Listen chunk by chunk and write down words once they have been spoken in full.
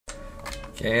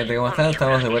Como están,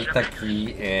 estamos de vuelta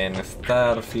aquí en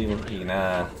Starfield y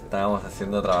nada, estábamos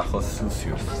haciendo trabajos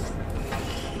sucios.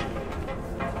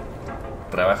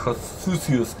 Trabajos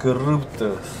sucios,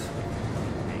 corruptos.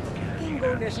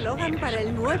 Tengo un eslogan para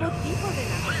el nuevo tipo de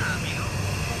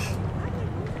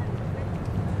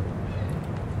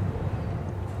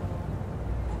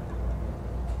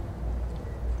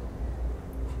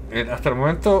la... Hasta el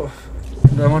momento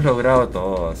lo hemos logrado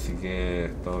todo, así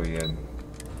que todo bien.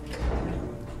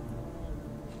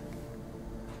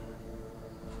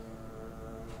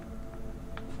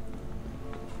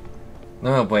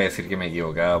 No me puede decir que me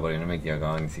equivocaba porque no me he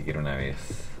equivocado ni siquiera una vez.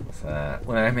 O sea,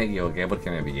 una vez me equivoqué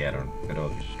porque me pillaron,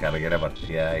 pero cargué la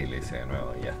partida y le hice de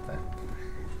nuevo y ya está.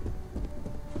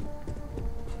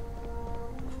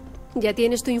 ¿Ya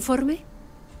tienes tu informe?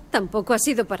 Tampoco ha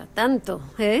sido para tanto,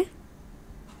 ¿eh?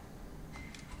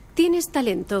 Tienes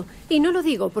talento, y no lo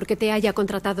digo porque te haya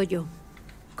contratado yo.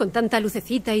 Con tanta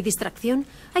lucecita y distracción,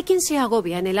 hay quien se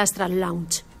agobia en el Astral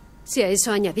Lounge. Si a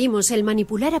eso añadimos el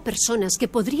manipular a personas que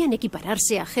podrían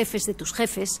equipararse a jefes de tus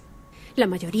jefes, la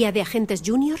mayoría de agentes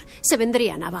junior se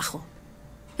vendrían abajo.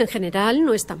 En general,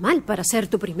 no está mal para ser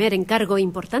tu primer encargo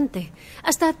importante.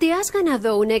 Hasta te has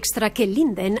ganado un extra que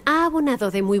Linden ha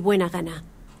abonado de muy buena gana.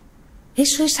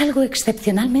 Eso es algo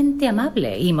excepcionalmente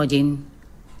amable, Imogen.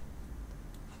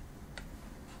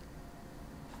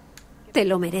 Te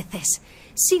lo mereces.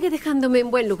 Sigue dejándome en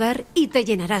buen lugar y te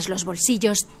llenarás los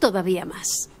bolsillos todavía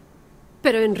más.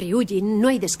 Pero en Ryujin no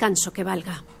hay descanso que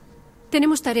valga.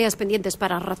 Tenemos tareas pendientes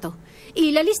para rato.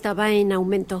 Y la lista va en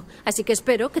aumento, así que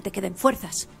espero que te queden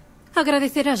fuerzas.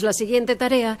 Agradecerás la siguiente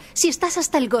tarea si estás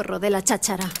hasta el gorro de la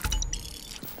cháchara.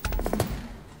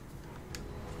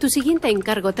 Tu siguiente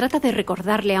encargo trata de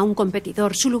recordarle a un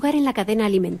competidor su lugar en la cadena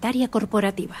alimentaria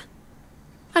corporativa.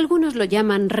 Algunos lo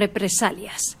llaman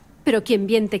represalias, pero quien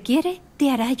bien te quiere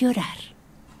te hará llorar.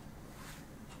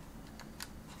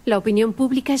 La opinión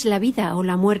pública es la vida o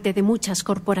la muerte de muchas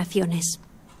corporaciones.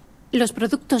 Los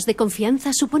productos de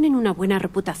confianza suponen una buena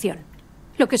reputación,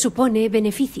 lo que supone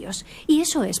beneficios, y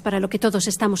eso es para lo que todos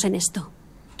estamos en esto.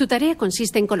 Tu tarea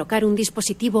consiste en colocar un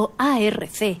dispositivo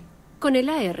ARC. Con el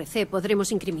ARC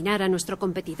podremos incriminar a nuestro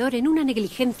competidor en una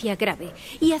negligencia grave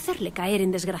y hacerle caer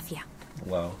en desgracia.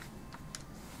 Wow.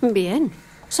 Bien,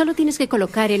 solo tienes que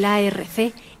colocar el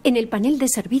ARC en el panel de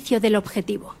servicio del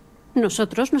objetivo.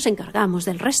 Nosotros nos encargamos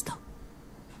del resto.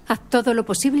 Haz todo lo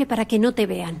posible para que no te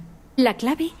vean. La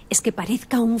clave es que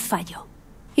parezca un fallo.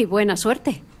 Y buena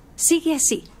suerte. Sigue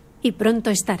así y pronto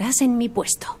estarás en mi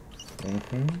puesto.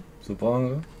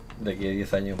 Supongo. De aquí a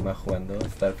 10 años más jugando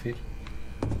Starfield.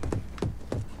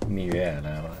 Ni idea, la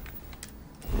verdad.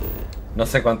 No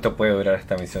sé cuánto puede durar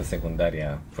esta misión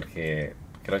secundaria, porque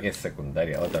creo que es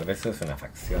secundaria, o tal vez es una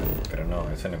facción, pero no,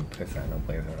 es una empresa, no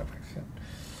puede ser una facción.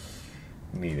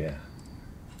 Ni idea.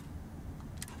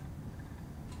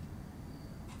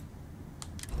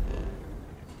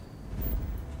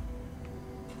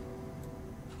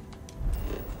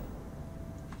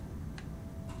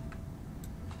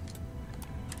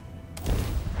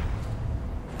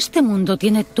 Este mundo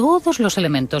tiene todos los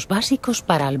elementos básicos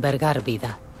para albergar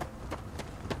vida.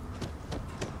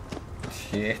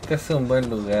 Sí, este es un buen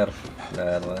lugar, la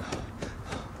verdad.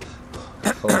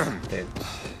 Hosted.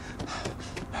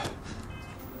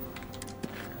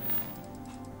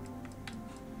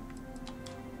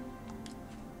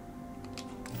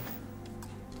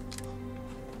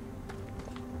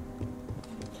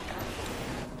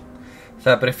 O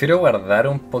sea, prefiero guardar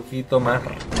un poquito más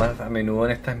a menudo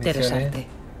en estas misiones. Interesante.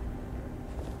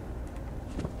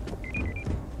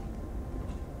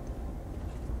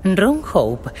 Ron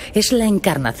Hope es la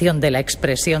encarnación de la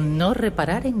expresión no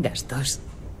reparar en gastos.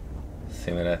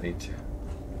 Sí, me lo has dicho.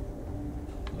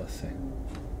 Lo sé.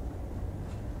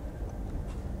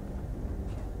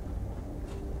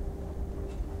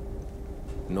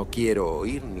 No quiero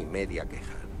oír ni media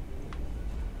queja.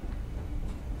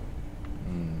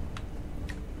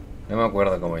 No me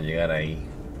acuerdo cómo llegar ahí.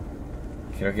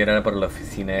 Creo que era por la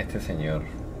oficina de este señor.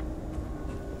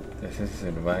 Ese es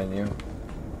el baño.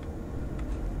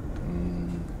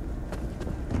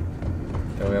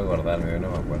 Te voy a acordarme, no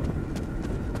me acuerdo.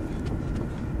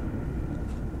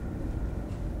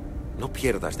 No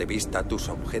pierdas de vista tus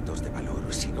objetos de valor.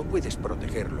 Si no puedes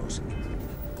protegerlos,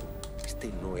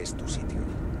 este no es tu sitio.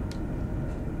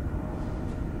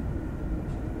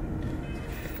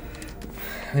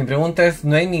 Mi pregunta es,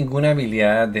 ¿no hay ninguna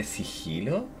habilidad de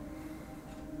sigilo?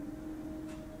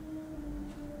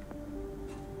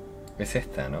 Es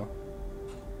esta, ¿no?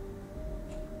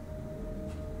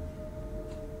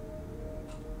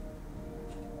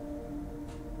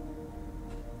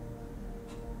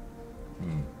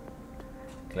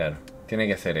 Claro, tiene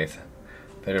que ser esa.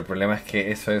 Pero el problema es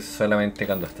que eso es solamente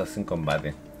cuando estás en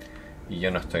combate. Y yo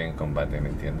no estoy en combate, ¿me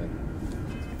entienden?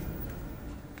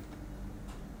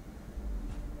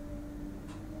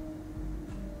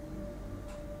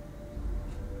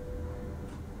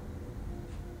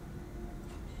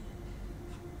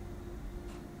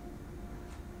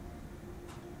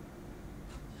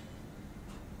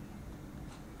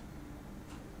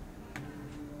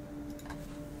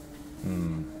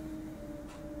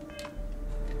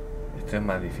 Esto es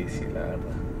más difícil, la verdad.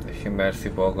 Déjenme ver si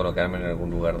puedo colocarme en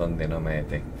algún lugar donde no me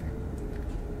detecte.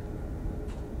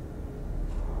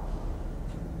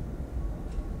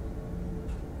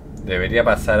 Debería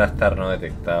pasar a estar no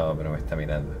detectado, pero me está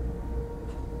mirando.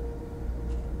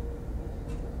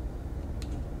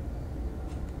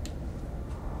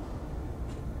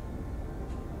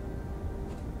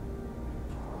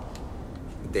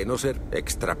 De no ser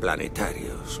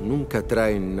extraplanetarios, nunca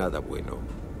traen nada bueno.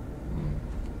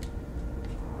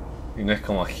 Y no es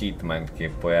como Hitman, que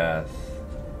puedas...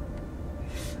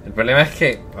 El problema es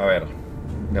que, a ver,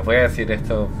 les voy a decir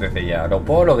esto desde ya. ¿Lo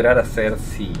puedo lograr hacer?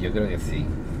 Sí, yo creo que sí.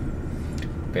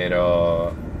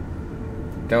 Pero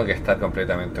tengo que estar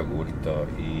completamente oculto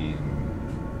y...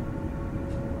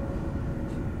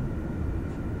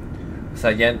 O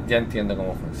sea, ya entiendo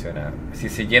cómo funciona. Si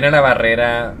se llena la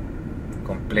barrera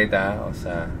completa, o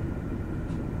sea,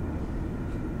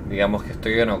 digamos que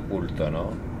estoy en oculto,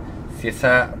 ¿no? Si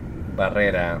esa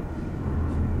barrera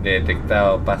de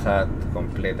detectado pasa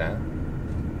completa,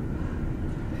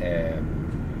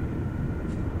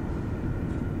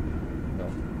 no.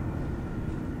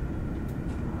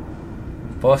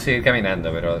 Puedo seguir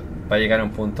caminando, pero va a llegar a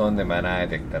un punto donde me van a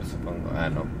detectar, supongo. Ah,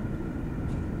 no.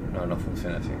 No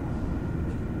funciona así.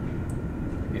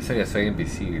 Y eso que soy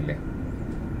invisible.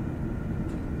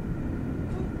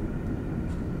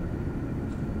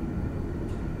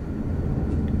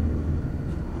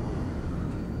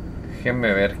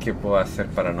 Déjenme ver qué puedo hacer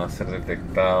para no ser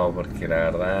detectado, porque la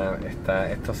verdad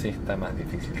esto sí está más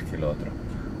difícil que lo otro.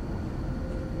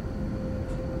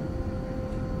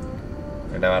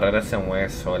 La barrera se mueve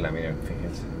sola, miren,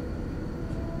 fíjense.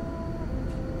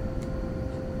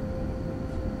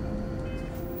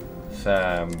 O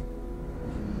sea...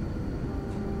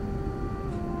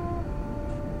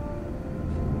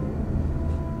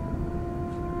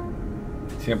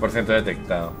 100%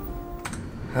 detectado.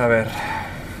 A ver...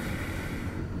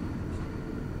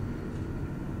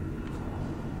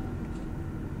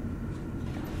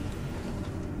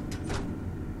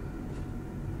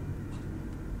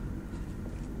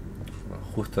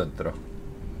 Justo entró.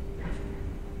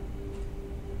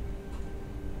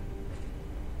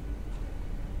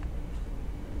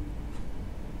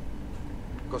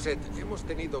 Cosette, hemos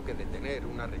tenido que detener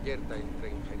una reyerta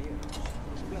entre ingenieros.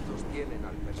 Los platos tienen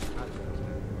al personal de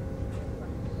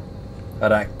los...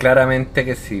 Ahora, claramente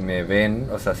que si me ven,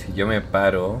 o sea, si yo me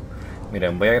paro...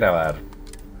 Miren, voy a grabar.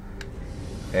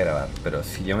 Pero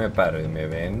si yo me paro y me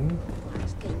ven...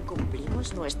 ¿Es que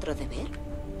incumplimos nuestro deber?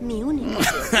 Mi única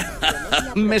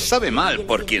Me sabe mal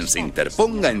por quien se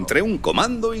interponga entre un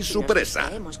comando y su presa.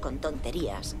 Si nos con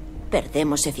tonterías,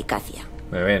 perdemos eficacia.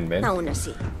 Me ven. Aún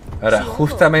así. Ahora,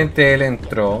 justamente él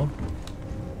entró,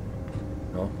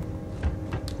 ¿no?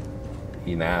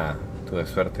 Y nada, tuve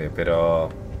suerte, pero...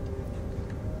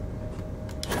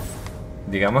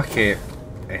 Digamos que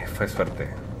fue suerte.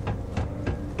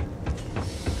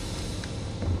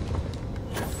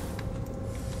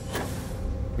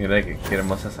 Mira qué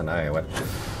hermosa esa nave, igual.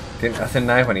 Hacen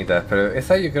naves bonitas, pero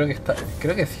esa yo creo que está...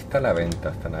 Creo que sí está a la venta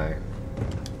esta nave.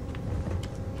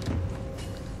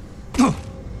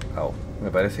 Au,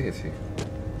 me parece que sí.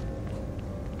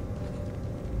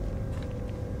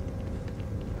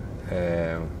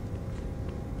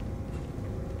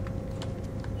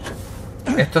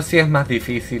 Esto sí es más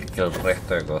difícil que el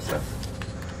resto de cosas.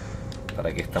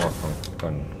 ¿Para qué estamos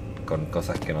con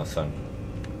cosas que no son?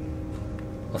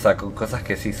 O sea, con cosas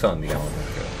que sí son, digamos.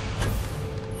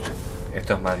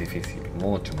 Esto es más difícil,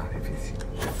 mucho más difícil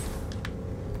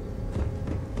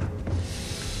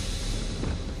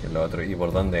que lo otro. ¿Y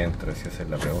por dónde entro? Si esa es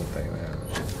la pregunta.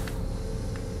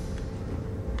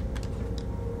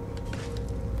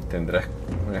 ¿Tendrás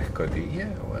una escotilla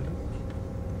o algo?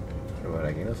 Pero por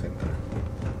aquí no se entra.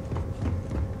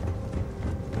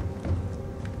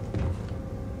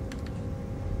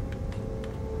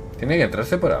 Tiene que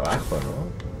entrarse por abajo,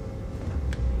 ¿no?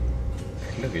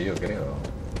 Es lo que yo creo.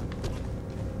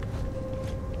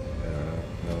 Pero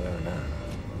no veo nada.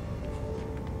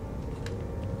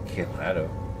 Qué raro.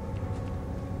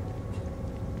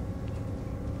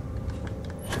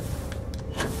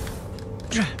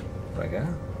 ¿Por acá?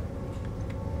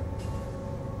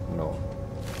 no.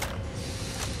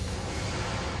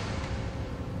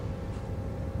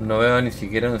 No veo ni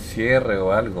siquiera un cierre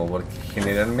o algo, porque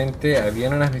generalmente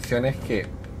habían unas misiones que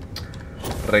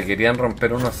requerían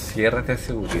romper unos cierres de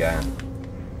seguridad,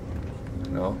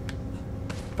 ¿no?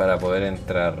 Para poder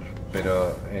entrar,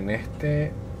 pero en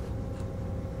este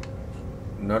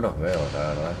no los veo, la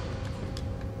verdad.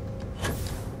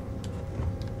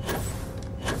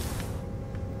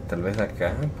 Tal vez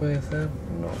acá puede ser.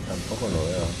 No, tampoco lo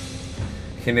veo.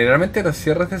 Generalmente los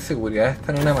cierres de seguridad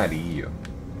están en amarillo.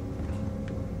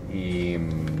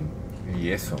 Y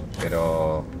eso,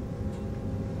 pero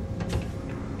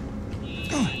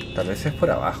tal vez es por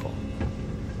abajo.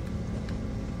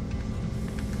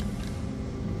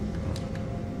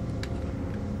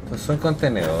 Estos son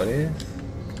contenedores.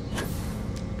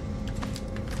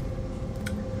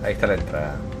 Ahí está la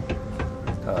entrada.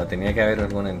 Tenía que haber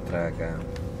alguna entrada acá.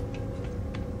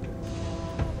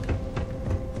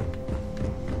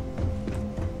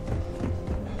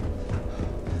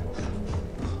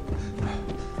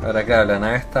 Ahora claro, la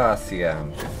nave está vacía,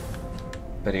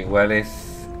 pero igual es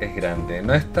grande.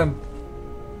 No es tan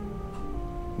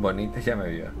bonita, ya me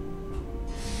vio.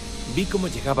 Vi cómo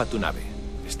llegaba tu nave.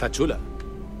 Está chula.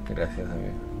 Gracias,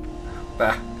 amigo.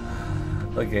 Ah,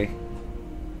 ok.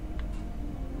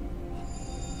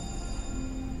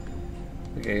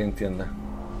 Ok, entiendo.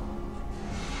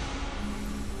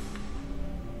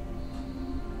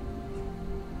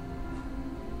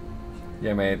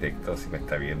 Ya me detectó si me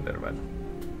está viendo, hermano.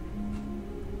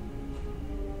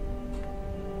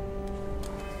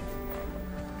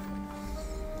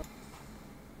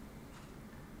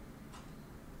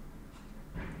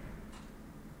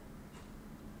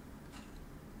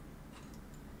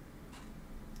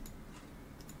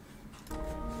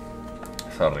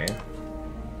 Sorry.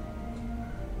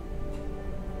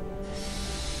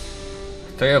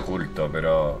 Estoy oculto,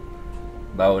 pero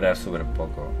va a durar súper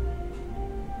poco.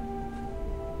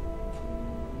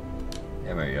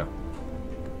 Ya me vio.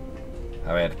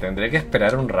 A ver, tendré que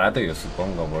esperar un rato, yo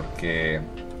supongo, porque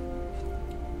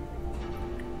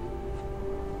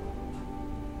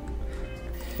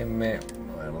déjenme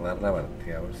guardar la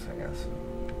partida por si acaso.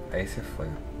 Ahí se fue.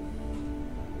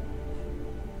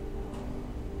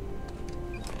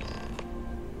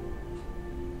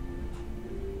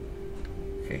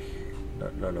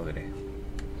 Lo logré.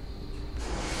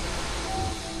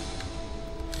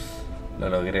 Lo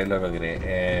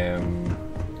logré.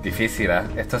 Difícil, ¿eh?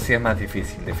 Esto sí es más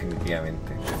difícil,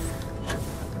 definitivamente.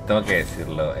 Tengo que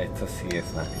decirlo, esto sí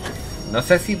es más difícil. No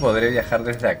sé si podré viajar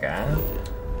desde acá,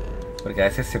 porque a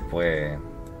veces se puede.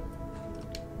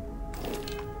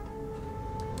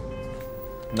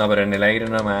 No, pero en el aire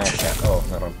no me va a dejar. Oh,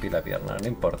 me rompí la pierna, no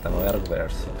importa, me voy a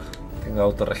recuperar solo. Tengo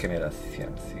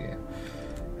autorregeneración, así que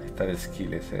ahí está el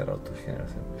skill ese de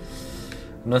autorregeneración.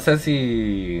 No sé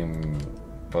si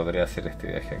podré hacer este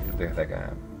viaje desde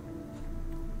acá.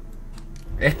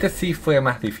 Este sí fue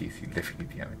más difícil,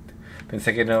 definitivamente.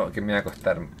 Pensé que no, que me iba a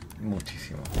costar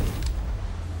muchísimo.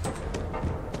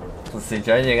 Entonces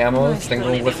ya llegamos,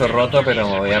 tengo un hueso roto, pero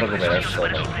me voy a recuperar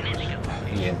solo.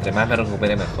 Y entre más me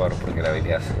recupere mejor, porque la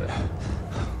habilidad sube.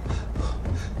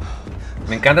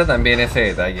 Me encanta también ese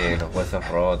detalle de los huesos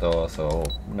rotos, o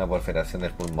una perforación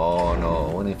del pulmón, o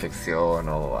una infección,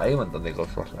 o hay un montón de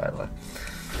cosas, la verdad,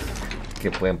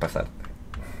 que pueden pasar.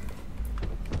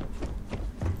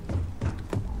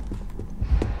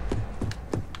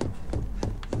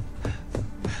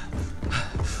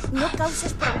 No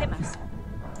causes problemas.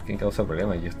 ¿Quién causa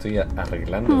problemas? Yo estoy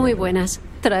arreglando. Muy buenas.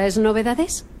 ¿Traes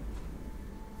novedades?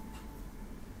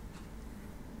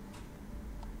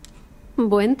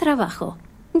 Buen trabajo.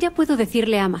 Ya puedo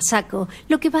decirle a Masako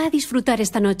lo que va a disfrutar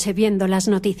esta noche viendo las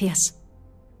noticias.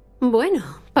 Bueno,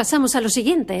 pasamos a lo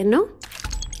siguiente, ¿no?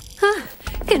 Ah,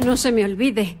 que no se me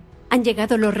olvide. Han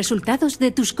llegado los resultados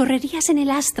de tus correrías en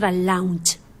el Astral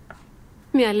Lounge.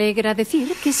 Me alegra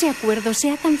decir que ese acuerdo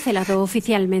se ha cancelado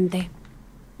oficialmente.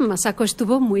 Masako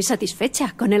estuvo muy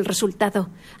satisfecha con el resultado,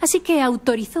 así que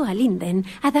autorizó a Linden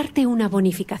a darte una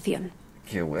bonificación.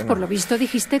 Qué bueno. Por lo visto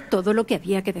dijiste todo lo que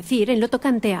había que decir en lo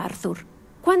tocante a Arthur.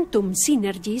 Quantum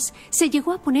Synergies se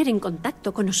llegó a poner en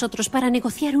contacto con nosotros para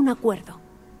negociar un acuerdo.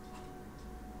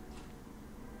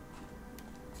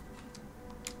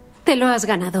 Te lo has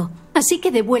ganado, así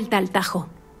que de vuelta al tajo.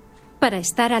 Para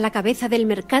estar a la cabeza del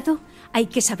mercado, hay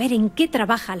que saber en qué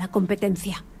trabaja la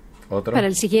competencia. ¿Otro? Para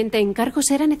el siguiente encargo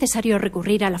será necesario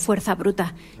recurrir a la fuerza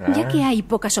bruta, ya que hay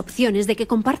pocas opciones de que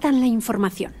compartan la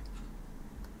información.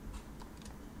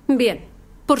 Bien,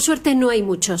 por suerte no hay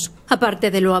muchos, aparte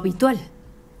de lo habitual.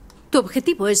 Tu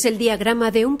objetivo es el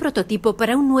diagrama de un prototipo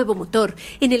para un nuevo motor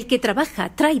en el que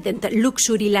trabaja Trident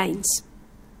Luxury Lines.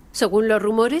 Según los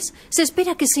rumores, se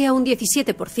espera que sea un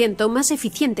 17% más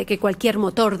eficiente que cualquier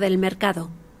motor del mercado.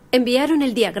 Enviaron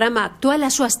el diagrama actual a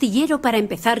su astillero para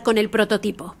empezar con el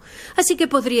prototipo, así que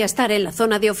podría estar en la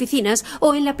zona de oficinas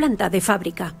o en la planta de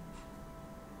fábrica.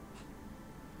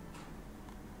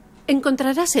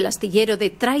 Encontrarás el astillero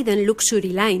de Trident Luxury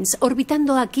Lines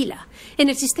orbitando Aquila, en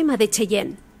el sistema de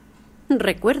Cheyenne.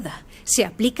 Recuerda, se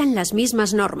aplican las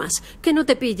mismas normas, que no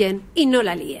te pillen y no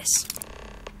la líes.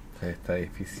 Está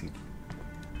difícil.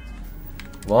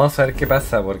 Vamos a ver qué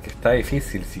pasa, porque está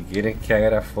difícil. Si quieren que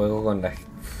haga fuego con las...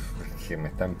 que me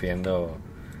están pidiendo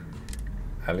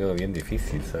algo bien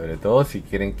difícil, sobre todo si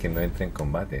quieren que no entre en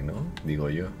combate, ¿no? Digo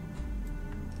yo.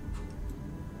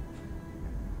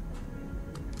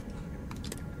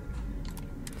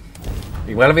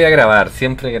 Igual voy a grabar,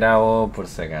 siempre grabo por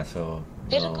si acaso.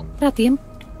 No.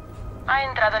 Ha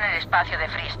entrado en el espacio de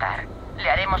Freestar. Le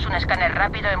haremos un escáner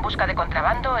rápido en busca de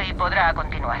contrabando y podrá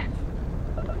continuar.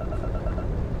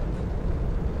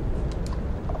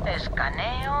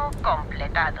 Escaneo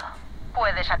completado.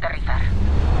 Puedes aterrizar.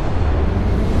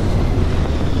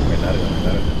 Me largo.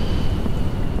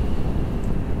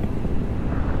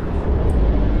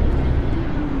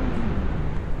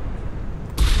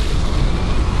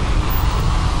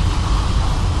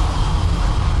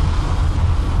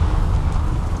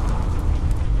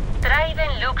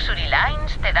 Trident Luxury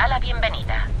Lines te da la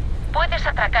bienvenida. Puedes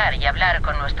atracar y hablar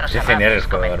con nuestros Es genial el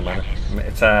juego, hermano. Me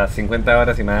echa 50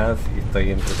 horas y más y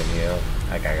estoy entretenido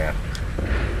a cagar.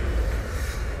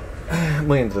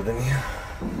 Muy entretenido.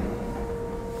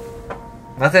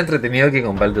 Más entretenido que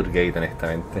con Baldur's Gate,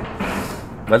 honestamente.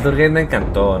 Baldur's Gate me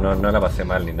encantó, no la pasé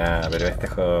mal ni nada, pero este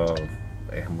juego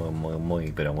es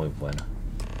muy bueno.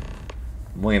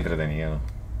 Muy entretenido.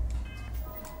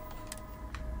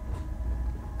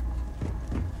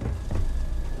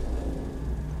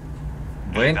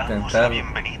 Voy a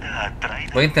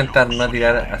intentar no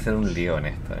tirar, hacer un lío en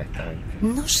esto, honestamente.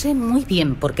 No sé muy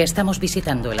bien por qué estamos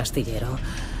visitando el astillero.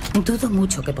 Dudo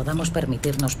mucho que podamos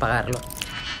permitirnos pagarlo.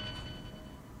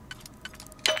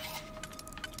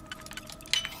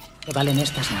 ¿Qué valen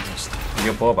estas naves?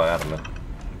 Yo puedo pagarlo.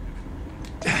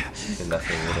 Te lo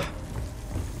aseguro.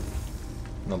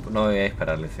 No voy a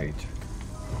dispararle a ese bicho.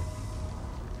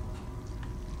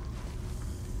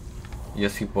 Yo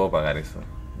sí puedo pagar eso.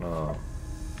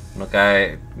 No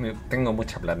cae. Tengo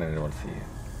mucha plata en el bolsillo.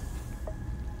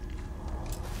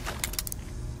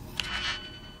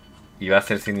 Y va a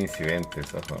ser sin incidentes,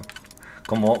 ojo.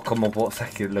 O sea,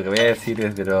 es que lo que voy a decir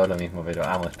es de todo lo mismo, pero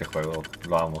amo este juego.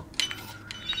 Lo amo.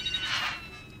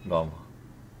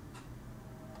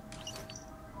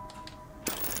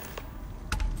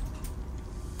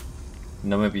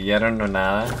 No me pillaron, no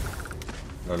nada.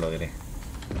 Lo logré.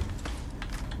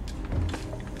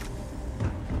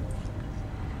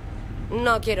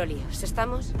 No quiero líos,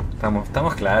 ¿estamos?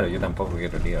 Estamos claros, yo tampoco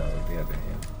quiero líos, fíjate.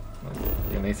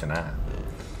 Yo no hice nada.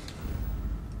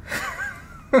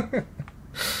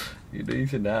 Yo no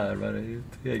hice nada, hermano. Yo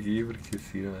estoy aquí porque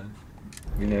sí, hermano.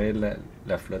 Vine a ver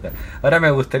la flota. Ahora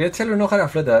me gustaría echarle un ojo a la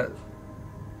flota.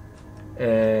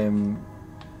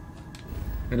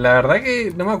 La verdad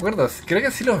que no me acuerdo. Creo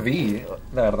que sí los vi.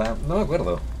 La verdad, no me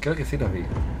acuerdo. Creo que sí los vi.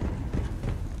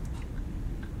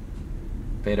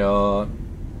 Pero...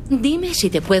 Dime si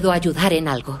te puedo ayudar en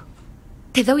algo.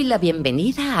 Te doy la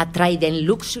bienvenida a Trident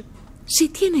Luxury. Si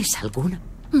tienes alguna...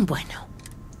 Bueno.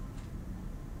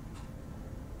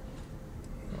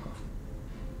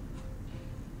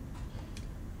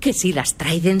 ¿Que si las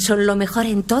Trident son lo mejor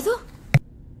en todo?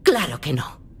 Claro que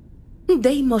no.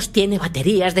 Deimos tiene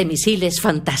baterías de misiles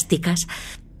fantásticas.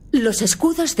 Los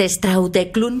escudos de Stroud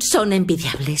Eklund son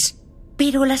envidiables.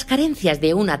 Pero las carencias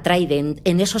de una Trident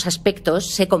en esos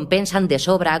aspectos se compensan de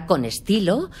sobra con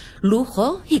estilo,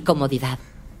 lujo y comodidad.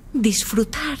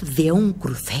 Disfrutar de un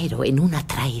crucero en una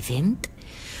Trident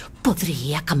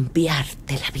podría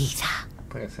cambiarte la vida.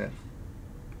 Puede ser.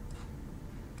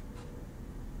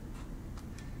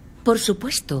 Por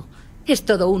supuesto, es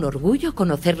todo un orgullo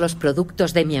conocer los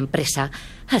productos de mi empresa,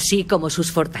 así como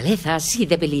sus fortalezas y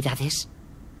debilidades.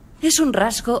 Es un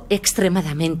rasgo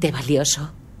extremadamente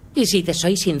valioso. Y si te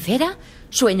soy sincera,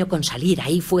 sueño con salir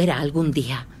ahí fuera algún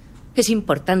día. Es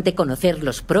importante conocer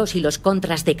los pros y los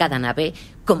contras de cada nave,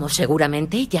 como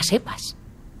seguramente ya sepas.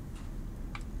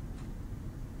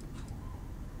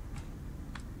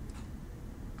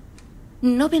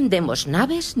 No vendemos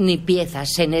naves ni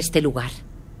piezas en este lugar.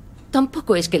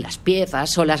 Tampoco es que las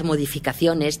piezas o las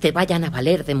modificaciones te vayan a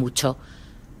valer de mucho.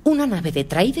 Una nave de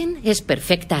Trident es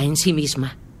perfecta en sí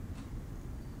misma.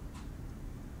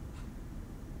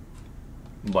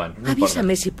 Bueno, no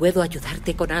Avísame importa. si puedo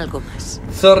ayudarte con algo más.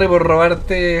 Sorry por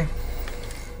robarte.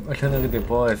 Es lo que te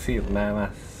puedo decir, nada más.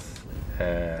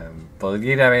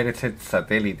 Podría ir a ver ese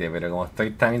satélite, pero como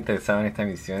estoy tan interesado en esta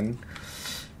misión,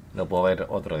 lo puedo ver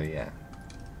otro día.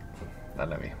 Da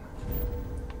la misma.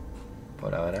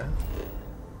 Por ahora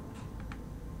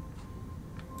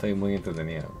estoy muy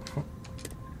entretenido.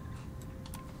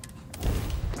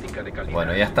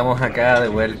 Bueno, ya estamos acá de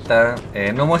vuelta.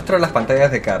 No muestro las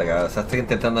pantallas de carga, o sea, estoy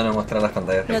intentando no mostrar las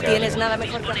pantallas de carga. ¿No tienes nada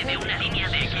mejor que hacer?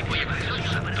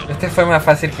 Este fue más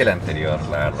fácil que el anterior,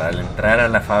 la verdad. Al entrar a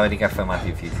la fábrica fue más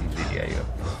difícil, diría yo.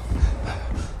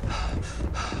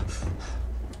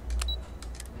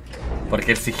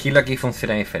 Porque el sigilo aquí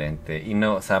funciona diferente. Y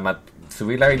no, o sea,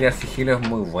 subir la habilidad de sigilo es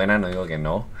muy buena, no digo que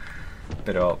no.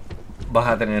 Pero vas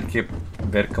a tener que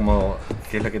ver cómo,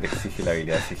 qué es lo que te exige la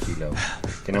habilidad de sigilo.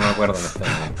 Que no me acuerdo en este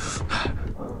momento.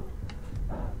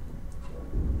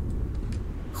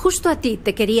 Justo a ti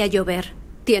te quería yo ver.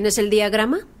 ¿Tienes el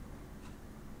diagrama?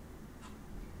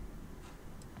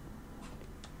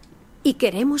 Y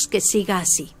queremos que siga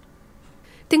así.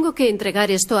 Tengo que entregar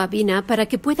esto a Vina para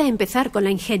que pueda empezar con la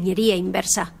ingeniería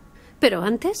inversa. Pero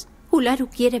antes, Ularu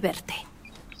quiere verte.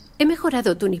 He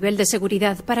mejorado tu nivel de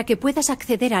seguridad para que puedas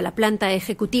acceder a la planta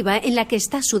ejecutiva en la que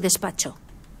está su despacho.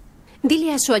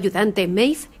 Dile a su ayudante,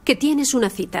 Maeve, que tienes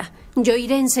una cita. Yo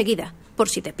iré enseguida, por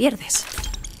si te pierdes.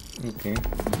 Ok.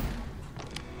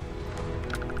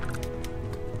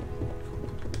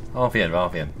 Vamos bien,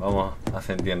 vamos bien. Vamos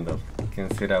ascendiendo. ¿Quién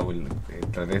será?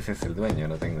 Tal vez es el dueño,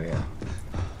 no tengo idea.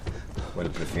 O el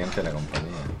presidente de la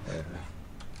compañía.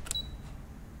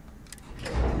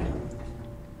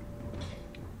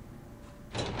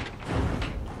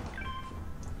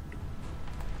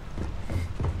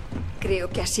 Creo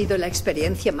que ha sido la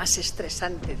experiencia más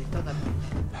estresante de toda mi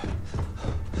vida.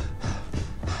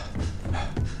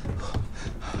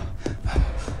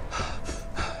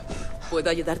 ¿Puedo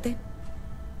ayudarte?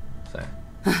 Sí.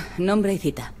 Nombre y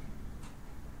cita.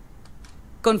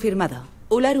 Confirmado.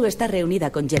 Ularu está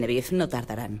reunida con Genevieve, no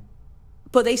tardarán.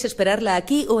 Podéis esperarla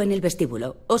aquí o en el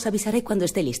vestíbulo. Os avisaré cuando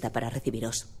esté lista para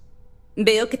recibiros.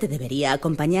 Veo que te debería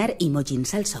acompañar Imogen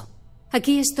Salso.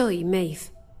 Aquí estoy, Maeve.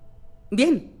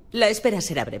 Bien, la espera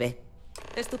será breve.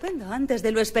 Estupendo, antes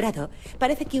de lo esperado.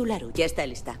 Parece que Ularu ya está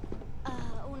lista.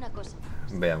 Una cosa.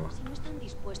 Veamos. Si no están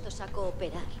dispuestos a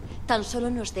cooperar, tan solo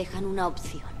nos dejan una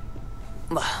opción.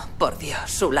 Por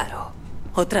Dios, Ularu.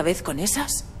 ¿Otra vez con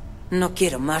esas? No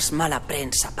quiero más mala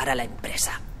prensa para la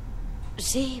empresa.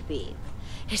 Sí, Viv.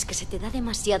 Es que se te da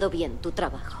demasiado bien tu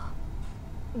trabajo.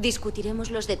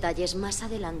 Discutiremos los detalles más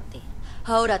adelante.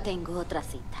 Ahora tengo otra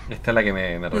cita. Esta es la que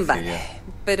me recibió. Vale,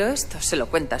 pero esto se lo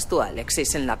cuentas tú a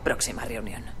Alexis en la próxima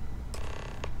reunión.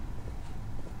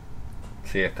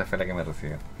 Sí, esta fue la que me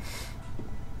recibió.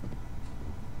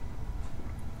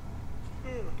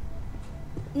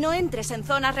 No entres en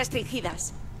zonas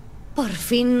restringidas. Por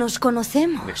fin nos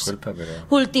conocemos. Disculpa, pero...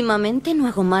 Últimamente no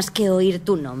hago más que oír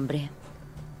tu nombre.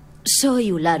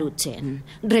 Soy Ularu Chen,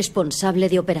 responsable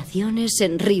de operaciones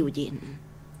en Ryujin.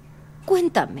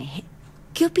 Cuéntame,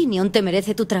 ¿qué opinión te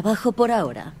merece tu trabajo por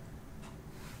ahora?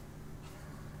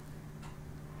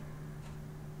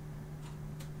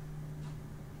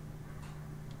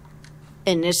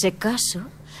 En ese caso,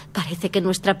 parece que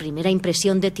nuestra primera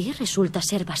impresión de ti resulta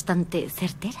ser bastante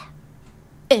certera.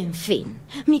 En fin,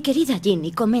 mi querida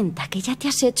Ginny comenta que ya te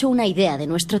has hecho una idea de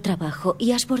nuestro trabajo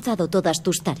y has bordado todas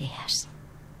tus tareas.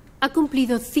 Ha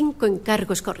cumplido 5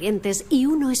 encargos corrientes y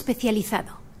 1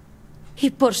 especializado.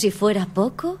 Y por si fuera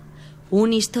poco,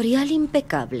 un historial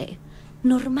impecable.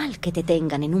 Normal que te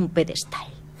tengan en un pedestal.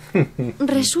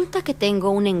 Resulta que tengo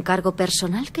un encargo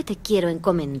personal que te quiero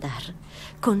encomendar.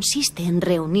 Consiste en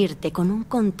reunirte con un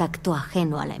contacto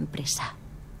ajeno a la empresa.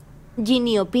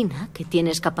 Ginny opina que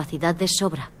tienes capacidad de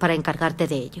sobra para encargarte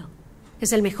de ello.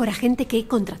 Es el mejor agente que he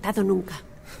contratado nunca.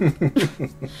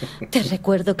 Te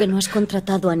recuerdo que no has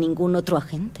contratado a ningún otro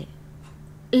agente.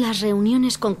 Las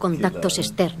reuniones con contactos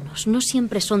externos no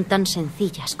siempre son tan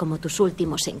sencillas como tus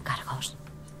últimos encargos.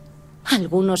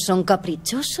 Algunos son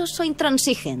caprichosos o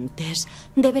intransigentes.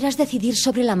 Deberás decidir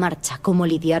sobre la marcha cómo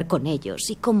lidiar con ellos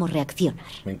y cómo reaccionar.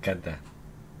 Me encanta.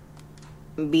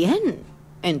 Bien,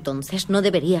 entonces no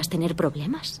deberías tener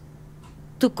problemas.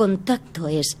 Tu contacto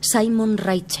es Simon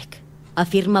Rychek.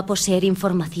 Afirma poseer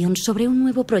información sobre un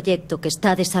nuevo proyecto que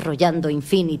está desarrollando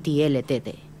Infinity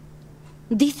Ltd.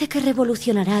 Dice que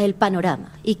revolucionará el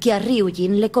panorama y que a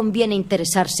Ryujin le conviene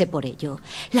interesarse por ello.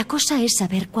 La cosa es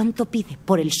saber cuánto pide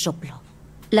por el soplo.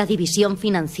 La división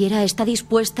financiera está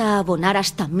dispuesta a abonar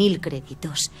hasta 1000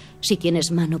 créditos. Si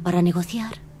tienes mano para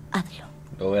negociar, hazlo.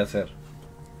 Lo voy a hacer.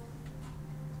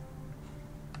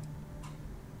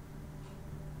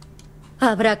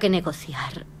 Habrá que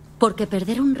negociar, porque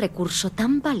perder un recurso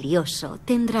tan valioso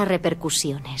tendrá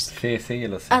repercusiones. Sí, yo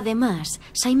lo sé. Además,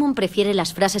 Simon prefiere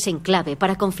las frases en clave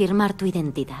para confirmar tu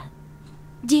identidad.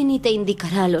 Ginny te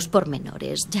indicará los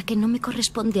pormenores, ya que no me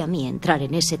corresponde a mí entrar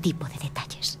en ese tipo de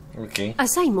detalles. Okay. A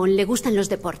Simon le gustan los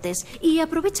deportes y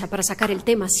aprovecha para sacar el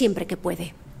tema siempre que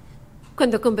puede.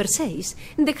 Cuando converséis,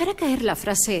 dejará caer la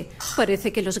frase: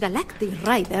 parece que los Galactic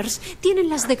Riders tienen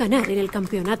las de ganar en el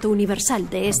campeonato universal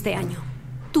de este año.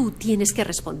 Tú tienes que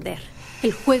responder: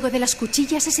 el juego de las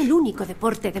cuchillas es el único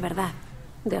deporte de verdad.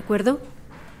 ¿De acuerdo?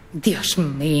 Dios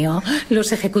mío,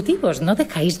 los ejecutivos no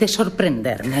dejáis de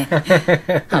sorprenderme.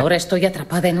 Ahora estoy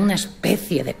atrapada en una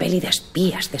especie de peli de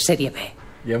espías de serie B.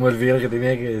 Ya me olvidé lo que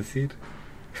tenía que decir.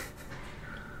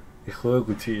 El juego de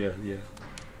cuchillas, ya.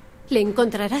 Le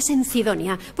encontrarás en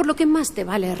Cidonia, por lo que más te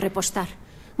vale repostar.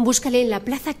 Búscale en la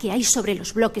plaza que hay sobre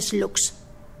los bloques Lux.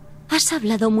 Has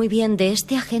hablado muy bien de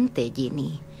este agente,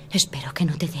 Ginny. Espero que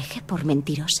no te deje por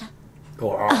mentirosa.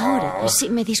 Ahora, si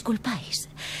me disculpáis,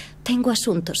 tengo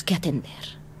asuntos que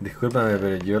atender. Discúlpame,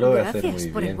 pero yo lo voy a hacer muy bien.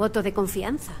 Gracias por el voto de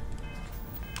confianza.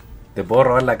 Te puedo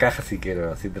robar la caja si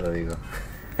quiero, así te lo digo.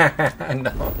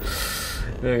 No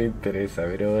me interesa,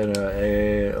 pero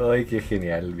bueno. Ay, qué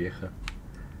genial, viejo.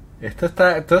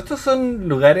 Todos estos son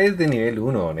lugares de nivel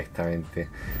 1, honestamente.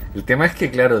 El tema es que,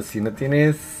 claro, si no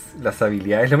tienes las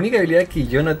habilidades... La única habilidad que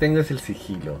yo no tengo es el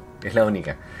sigilo. Es la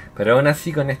única. Pero aún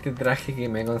así, con este traje que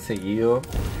me he conseguido,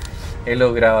 he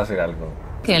logrado hacer algo.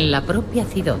 Que en la propia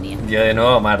Cidonia. Yo de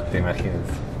nuevo a Marte,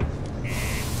 imagínense.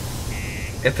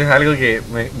 Esto es algo que...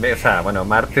 o sea, bueno,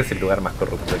 Marte es el lugar más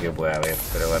corrupto que puede haber.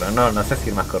 Pero bueno, no sé si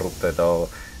el más corrupto de todo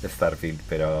Starfield,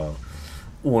 pero...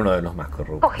 uno de los más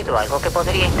corruptos. He cogido algo que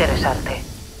podría interesarte.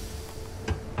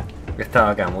 He estado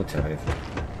acá muchas veces.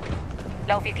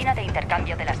 La oficina de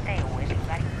intercambio de las TU es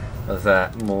lugar. O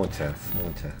sea, muchas.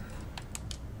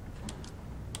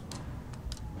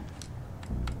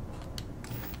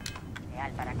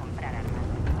 Para comprar armas.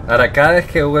 Ahora, cada vez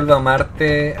que vuelvo a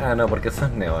Marte... Ah, no, porque eso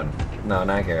es neón. No,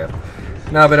 nada que ver.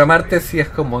 No, pero Marte sí es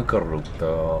como muy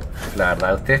corrupto. La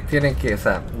verdad, ustedes tienen que... O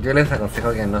sea, yo les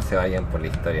aconsejo que no se vayan por la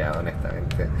historia,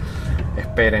 honestamente.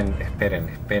 Esperen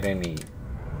y...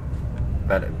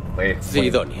 Vale, pues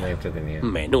Cidonia. muy entretenido.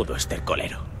 Menudo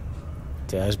estercolero.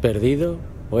 ¿Te has perdido?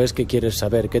 ¿O es que quieres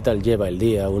saber qué tal lleva el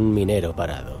día un minero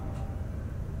parado?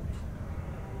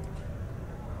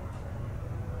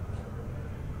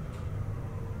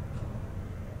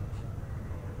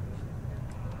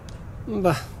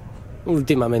 Bah,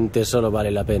 últimamente solo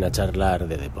vale la pena charlar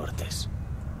de deportes.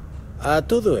 A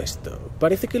todo esto,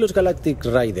 parece que los Galactic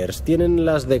Riders tienen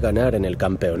las de ganar en el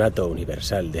campeonato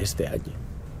universal de este año.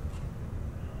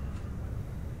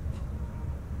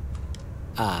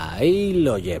 Ahí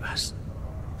lo llevas.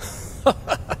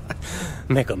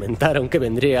 Me comentaron que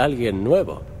vendría alguien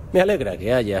nuevo. Me alegra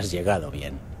que hayas llegado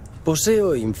bien.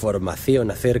 Poseo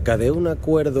información acerca de un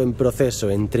acuerdo en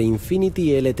proceso entre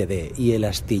Infinity Ltd y el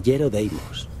astillero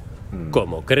Deimos.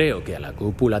 Como creo que a la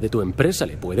cúpula de tu empresa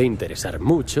le puede interesar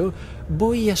mucho,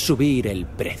 voy a subir el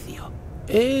precio.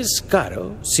 Es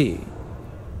caro, sí,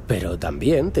 pero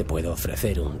también te puedo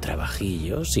ofrecer un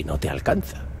trabajillo si no te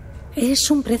alcanza. Es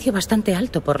un precio bastante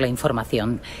alto por la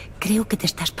información. Creo que te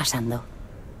estás pasando.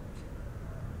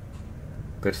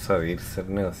 Persuadir, ser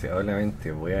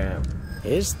negociablemente, voy a...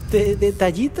 ¿Este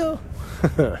detallito?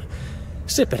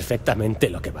 Sé perfectamente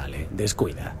lo que vale,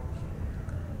 descuida.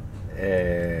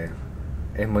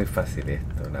 Es muy fácil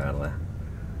esto, la verdad.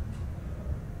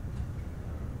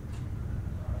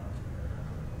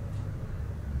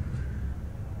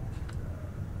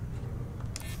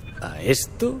 ¿A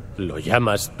esto lo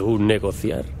llamas tú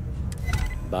negociar?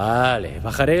 Vale,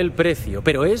 bajaré el precio,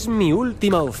 pero es mi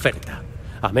última oferta.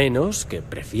 A menos que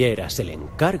prefieras el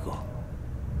encargo.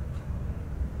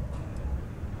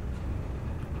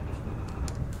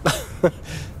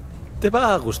 Te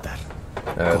va a gustar.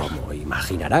 Como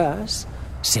imaginarás,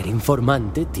 ser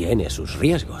informante tiene sus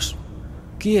riesgos.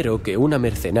 Quiero que una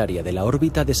mercenaria de la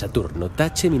órbita de Saturno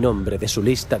tache mi nombre de su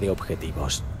lista de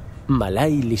objetivos.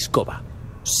 Malay Liskova.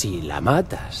 Si la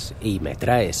matas y me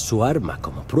traes su arma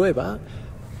como prueba,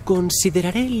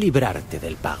 consideraré librarte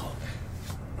del pago.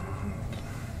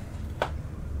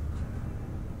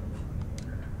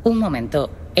 Un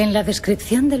momento. En la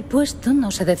descripción del puesto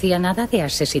no se decía nada de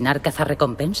asesinar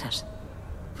cazarrecompensas.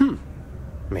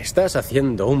 Me estás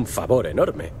haciendo un favor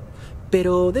enorme.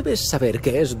 Pero debes saber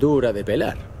que es dura de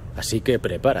pelar. Así que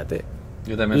prepárate.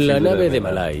 Yo también la nave de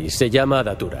Malay se llama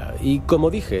Datura. Y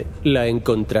como dije, la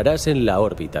encontrarás en la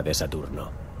órbita de Saturno.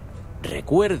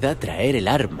 Recuerda traer el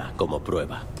arma como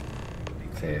prueba.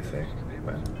 Sí.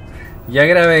 Bueno. Ya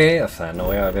grabé, o sea, no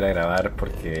voy a volver a grabar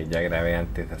porque ya grabé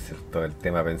antes de hacer todo el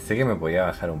tema. Pensé que me podía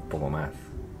bajar un poco más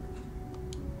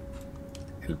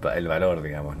el valor,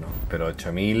 digamos, ¿no? Pero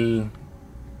 8000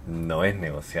 no es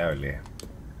negociable,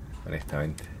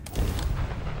 honestamente.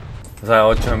 O sea,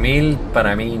 8000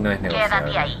 para mí no es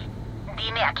negociable. Quédate ahí.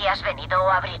 Dime a qué has venido o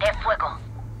abriré fuego.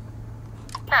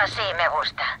 Así me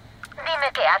gusta.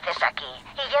 Dime qué haces aquí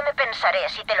y ya me pensaré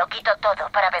si te lo quito todo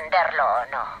para venderlo o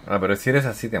no. Ah, pero si eres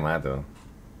así te mato.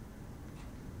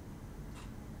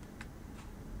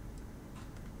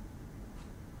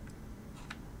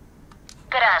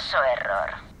 Graso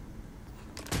error.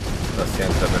 Lo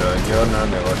siento, pero yo no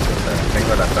negocio. O sea,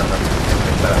 tengo las armas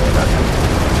suficientes para volar.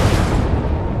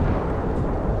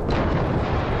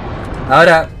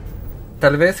 Ahora,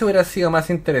 tal vez hubiera sido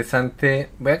más interesante...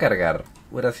 Voy a cargar.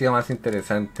 Hubiera sido más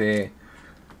interesante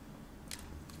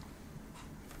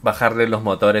bajarle los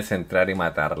motores, entrar y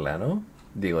matarla, ¿no?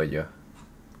 Digo yo.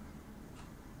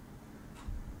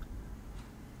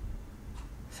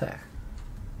 O sea...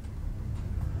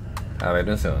 A ver,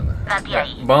 un segundo.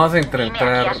 Vamos a intentar...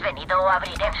 Dime a qué has venido o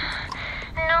abriré.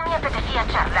 No me apetecía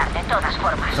charlar de todas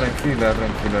formas. Tranquila.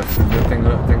 Yo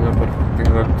tengo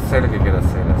sé lo que quiero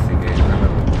hacer, así que no me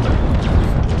preocupo.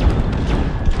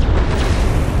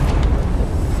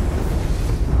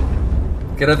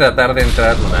 Quiero tratar de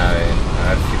entrar a tu nave, a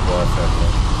ver si puedo hacerlo.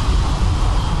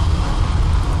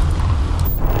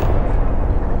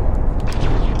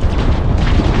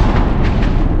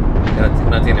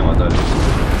 No tiene motores.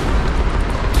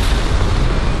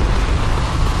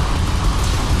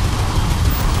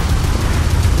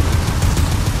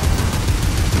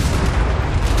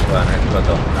 Bueno,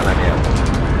 explotó, a la mierda.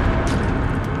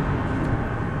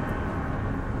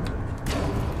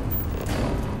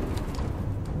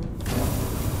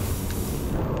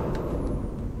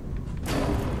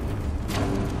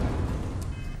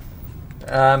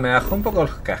 Me bajó un poco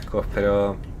los cascos,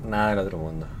 pero nada del otro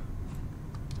mundo.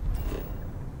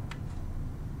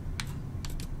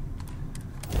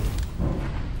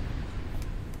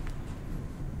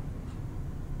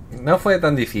 No fue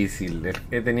tan difícil.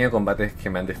 He tenido combates que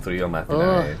me han destruido más de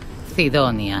una vez.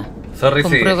 Sidonia. Sorry,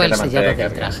 comprueba sí, el sellado del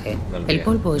carga. traje. No el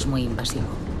polvo es muy invasivo.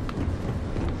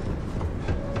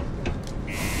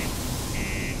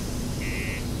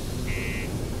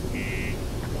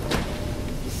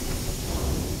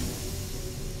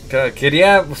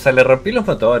 Quería, o sea, le rompí los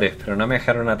motores, pero no me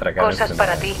dejaron atracar. Cosas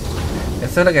para ti.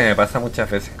 Eso es lo que me pasa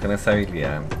muchas veces con esa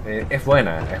habilidad. Es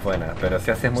buena, pero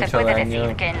si haces mucho Se puede daño,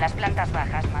 decir que en las plantas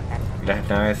bajas matan. las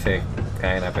naves se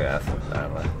caen a pedazos, la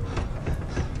verdad.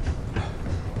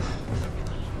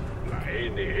 La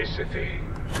NSC.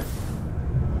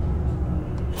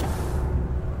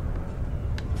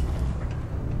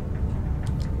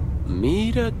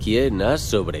 Mira quién ha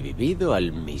sobrevivido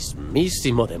al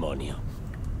mismísimo demonio.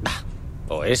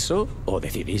 O eso, o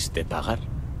decidiste pagar.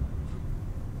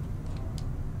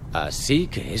 Así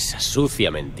que esa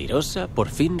sucia mentirosa por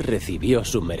fin recibió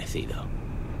su merecido.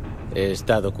 He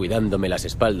estado cuidándome las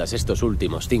espaldas estos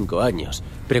últimos 5 años,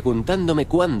 preguntándome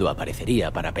cuándo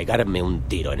aparecería para pegarme un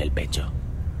tiro en el pecho.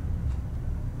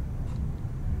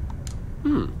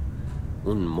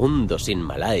 Un mundo sin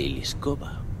Malay y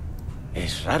Liskova.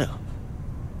 Es raro.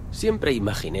 Siempre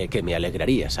imaginé que me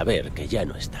alegraría saber que ya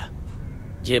no está.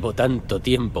 Llevo tanto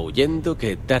tiempo huyendo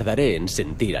que tardaré en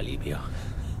sentir alivio.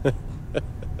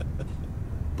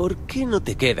 ¿Por qué no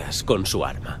te quedas con su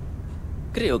arma?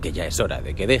 Creo que ya es hora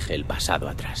de que deje el pasado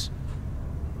atrás.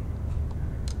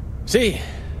 Sí,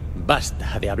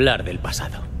 basta de hablar del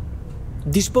pasado.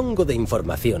 Dispongo de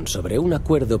información sobre un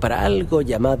acuerdo para algo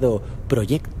llamado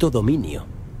Proyecto Dominio.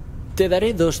 Te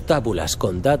daré 2 tábulas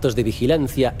con datos de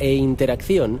vigilancia e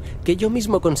interacción que yo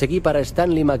mismo conseguí para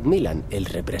Stanley Macmillan, el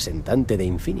representante de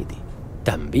Infinity.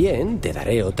 También te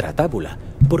daré otra tábula,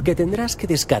 porque tendrás que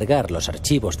descargar los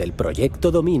archivos del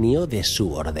Proyecto Dominio de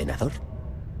su ordenador.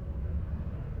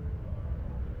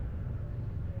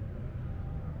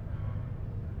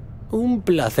 Un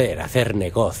placer hacer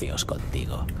negocios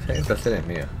contigo. Sí, el placer es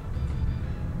mío.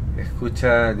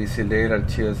 Escucha, dice leer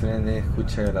archivos,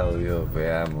 escucha el audio,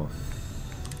 veamos.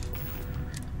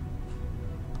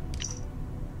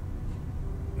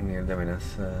 Nivel de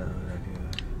amenaza.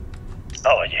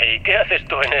 Oye, ¿y qué haces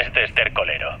tú en este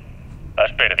estercolero?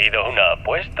 ¿Has perdido una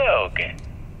apuesta o qué?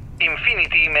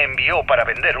 Infinity me envió para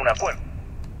vender un acuerdo.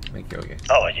 Me equivoqué.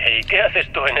 Oye, ¿y qué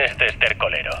haces tú en este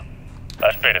estercolero?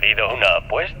 ¿Has perdido una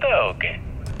apuesta o qué?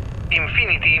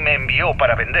 Infinity me envió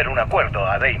para vender un acuerdo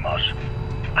a Deimos.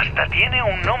 Hasta tiene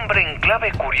un nombre en clave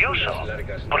curioso.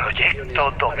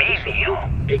 Proyecto Dominio.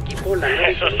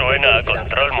 Eso suena a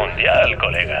control mundial,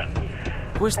 colega.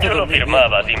 supuesto Yo lo dominio.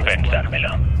 firmaba sin pensármelo.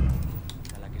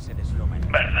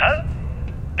 ¿Verdad?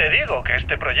 Te digo que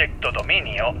este proyecto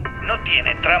dominio no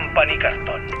tiene trampa ni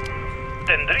cartón.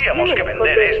 Tendríamos que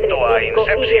vender esto a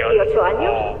Inception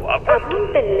o a Quantum.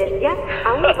 Apúntenles ya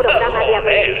a un programa de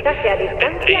aprendizaje a distancia de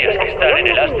Tendrías que las estar en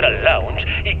el colonias Astral Lounge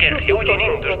y que Ryujin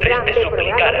Industries te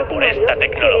suplicara por esta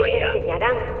tecnología.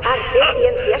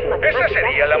 Esa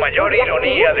sería la mayor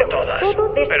ironía de todas,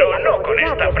 pero no con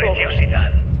esta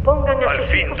preciosidad. Al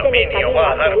fin Dominio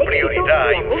va a dar prioridad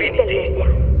a Infinity.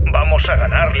 Vamos a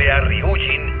ganarle a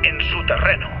Ryujin en su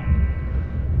terreno.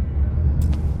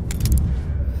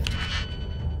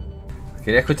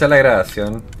 Quería escuchar la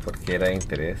grabación porque era de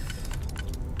interés.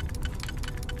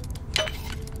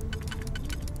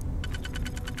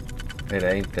 Era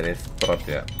de interés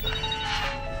propio.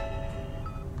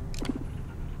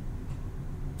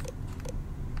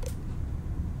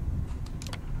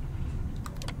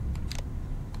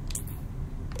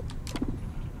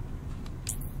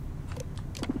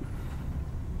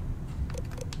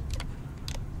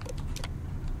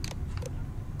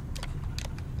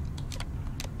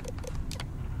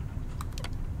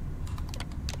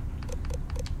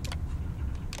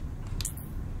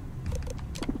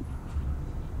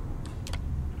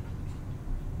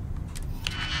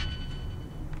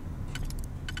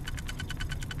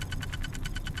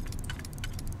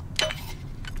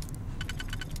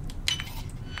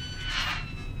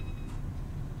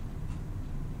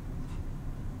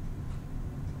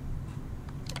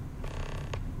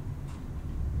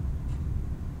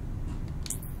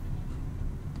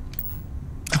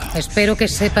 Espero que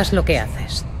sepas lo que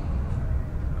haces.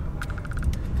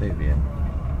 Estoy bien.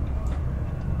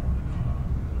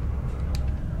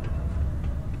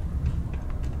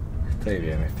 Estoy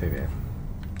bien.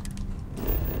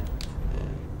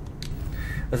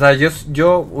 O sea,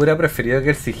 yo hubiera preferido que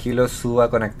el sigilo suba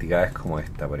con actividades como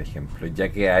esta, por ejemplo. Ya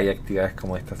que hay actividades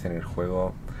como estas en el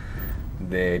juego,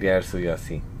 debería haber subido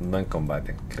así, no en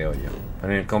combate, creo yo.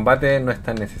 En el combate no es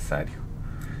tan necesario.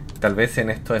 Tal vez en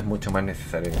esto es mucho más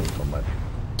necesario que en el combate.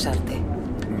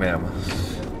 Veamos.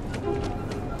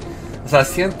 O sea,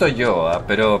 siento yo,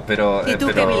 pero ¿Y tú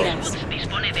qué miras?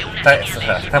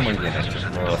 está muy bien hecho el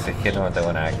juego, así que no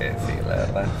tengo nada que decir, la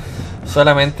verdad.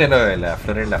 Solamente lo de la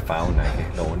flora y la fauna, que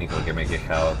es lo único que me he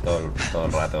quejado todo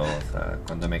el rato. O sea,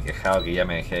 cuando me he quejado, que ya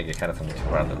me dejé de quejar hace mucho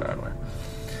rato, la verdad.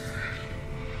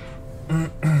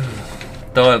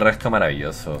 Todo el resto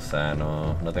maravilloso, o sea,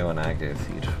 no tengo nada que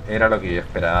decir. Era lo que yo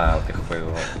esperaba de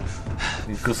juego.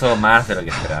 Incluso más de lo que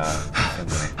esperaba,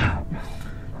 siendo honesto.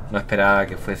 No esperaba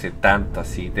que fuese tanto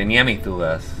así. Tenía mis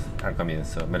dudas al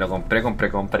comienzo. Me lo compré con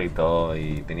precompra y todo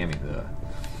y tenía mis dudas.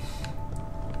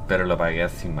 Pero lo pagué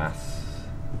sin más.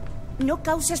 No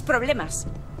causes problemas.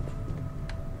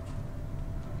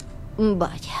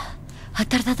 Vaya, ha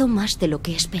tardado más de lo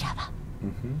que esperaba.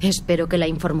 Espero que la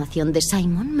información de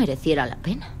Simon mereciera la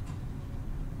pena.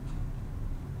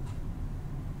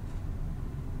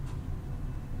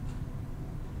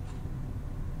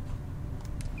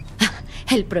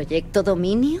 ¿El proyecto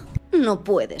Dominio? No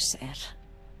puede ser.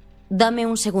 Dame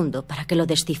un segundo para que lo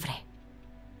descifre.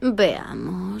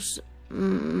 Veamos.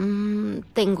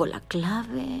 Tengo la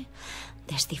clave.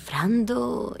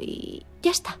 Descifrando y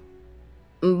ya está.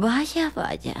 Vaya,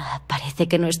 vaya. Parece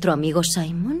que nuestro amigo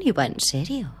Simon iba en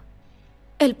serio.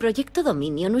 El proyecto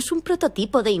Dominio no es un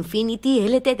prototipo de Infinity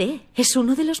Ltd. Es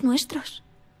uno de los nuestros.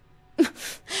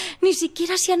 Ni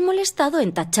siquiera se han molestado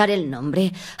en tachar el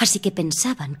nombre, así que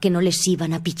pensaban que no les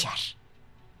iban a pillar.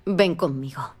 Ven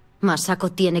conmigo.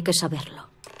 Masako tiene que saberlo.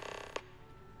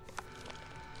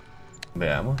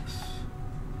 Veamos.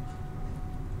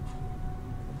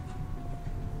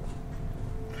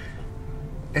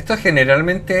 Esto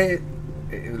generalmente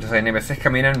los NPCs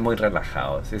caminan muy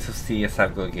relajados. Eso sí es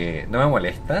algo que no me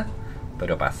molesta,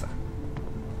 pero pasa.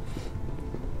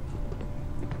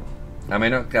 A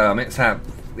menos, claro, o sea,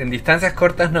 en distancias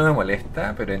cortas no me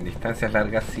molesta, pero en distancias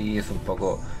largas sí es un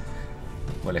poco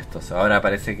molestoso. Ahora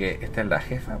parece que esta es la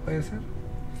jefa, ¿puede ser?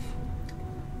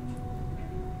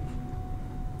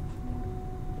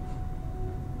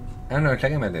 Ah, no, es la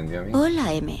que me atendió a mí.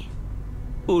 Hola, M.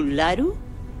 ¿Ularu?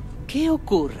 ¿Qué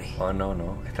ocurre? Oh, no,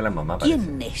 esta es la mamá, parece.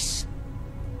 ¿Quién es?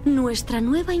 Nuestra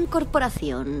nueva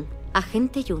incorporación,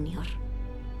 agente junior.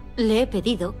 Le he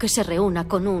pedido que se reúna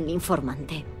con un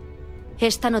informante.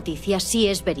 Esta noticia sí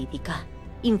es verídica.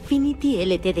 Infinity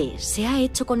Ltd. se ha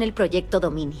hecho con el proyecto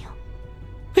Dominio.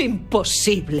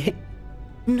 ¡Imposible!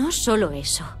 No solo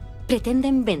eso.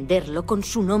 Pretenden venderlo con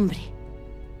su nombre.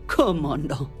 ¿Cómo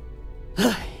no?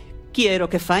 Ay, quiero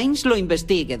que Fiennes lo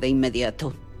investigue de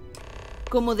inmediato.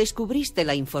 Como descubriste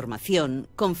la información,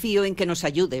 confío en que nos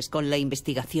ayudes con la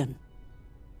investigación.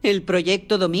 El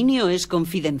proyecto Dominio es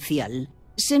confidencial.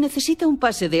 Se necesita un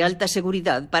pase de alta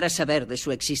seguridad para saber de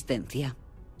su existencia.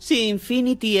 Si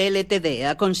Infinity Ltd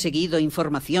ha conseguido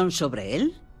información sobre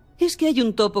él, es que hay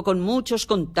un topo con muchos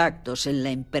contactos en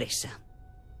la empresa.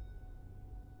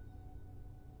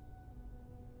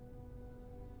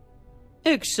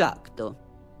 Exacto.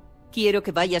 Quiero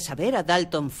que vayas a ver a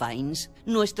Dalton Fiennes,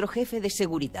 nuestro jefe de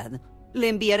seguridad. Le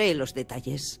enviaré los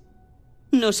detalles.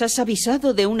 Nos has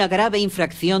avisado de una grave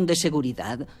infracción de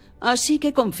seguridad, así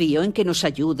que confío en que nos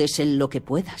ayudes en lo que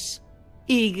puedas.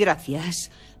 Y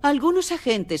gracias. Algunos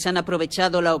agentes han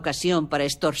aprovechado la ocasión para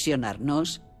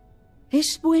extorsionarnos.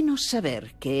 Es bueno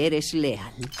saber que eres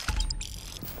leal.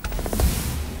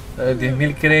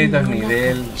 10.000 créditos,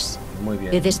 nivel... Muy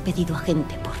bien. He despedido a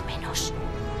gente por menos.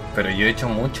 Pero yo he hecho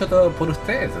mucho todo por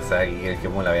ustedes, o sea, que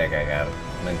me la voy a cagar,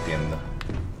 no entiendo.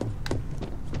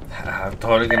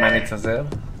 Todo lo que me han hecho hacer.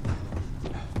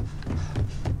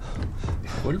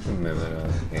 Discúlpenme, pero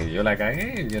que yo la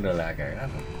cagué, yo no la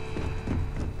cagaron.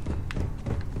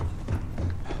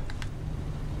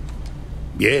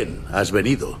 Bien, has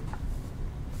venido.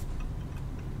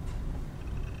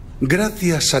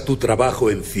 Gracias a tu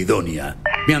trabajo en Cidonia,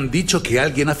 me han dicho que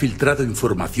alguien ha filtrado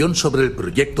información sobre el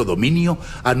proyecto Dominio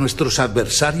a nuestros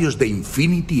adversarios de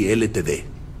Infinity Ltd.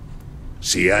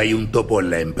 Si hay un topo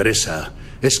en la empresa,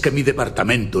 es que mi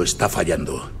departamento está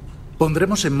fallando.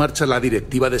 Pondremos en marcha la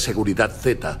Directiva de Seguridad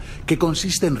Z, que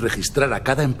consiste en registrar a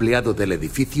cada empleado del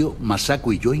edificio,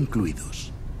 Masako y yo incluidos.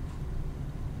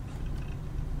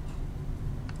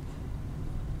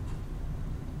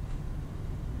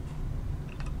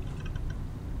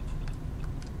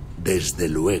 Desde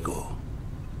luego.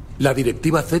 La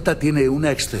Directiva Z tiene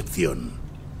una excepción.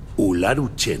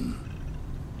 Ularu Chen.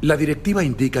 La directiva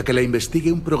indica que la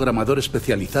investigue un programador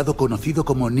especializado conocido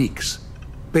como Nix,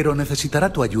 pero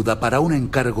necesitará tu ayuda para un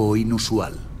encargo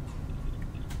inusual.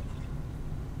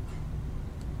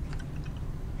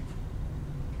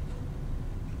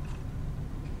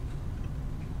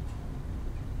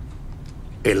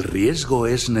 El riesgo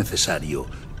es necesario,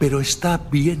 pero está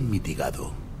bien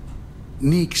mitigado.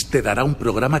 Nix te dará un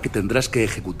programa que tendrás que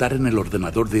ejecutar en el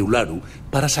ordenador de Ularu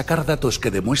para sacar datos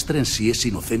que demuestren si es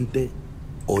inocente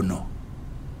o no.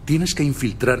 Tienes que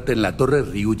infiltrarte en la torre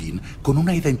Ryujin con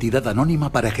una identidad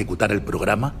anónima para ejecutar el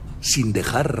programa sin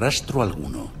dejar rastro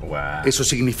alguno. Wow. Eso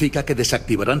significa que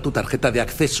desactivarán tu tarjeta de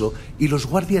acceso y los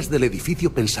guardias del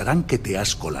edificio pensarán que te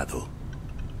has colado.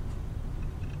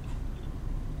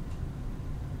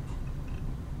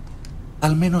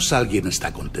 Al menos alguien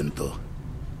está contento.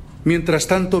 Mientras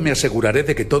tanto, me aseguraré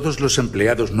de que todos los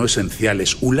empleados no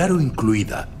esenciales, Ularu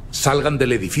incluida, salgan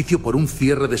del edificio por un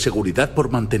cierre de seguridad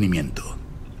por mantenimiento.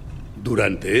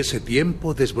 Durante ese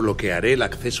tiempo desbloquearé el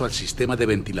acceso al sistema de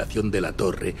ventilación de la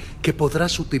torre, que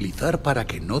podrás utilizar para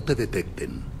que no te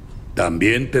detecten.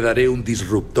 También te daré un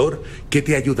disruptor que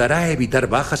te ayudará a evitar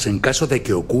bajas en caso de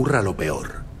que ocurra lo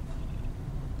peor.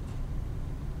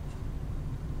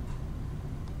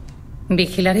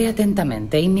 Vigilaré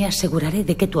atentamente y me aseguraré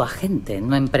de que tu agente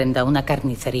no emprenda una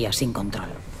carnicería sin control.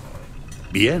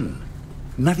 Bien.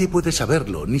 Nadie puede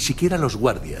saberlo, ni siquiera los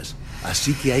guardias.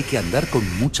 Así que hay que andar con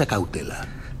mucha cautela.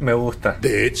 Me gusta.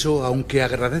 De hecho, aunque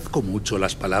agradezco mucho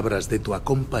las palabras de tu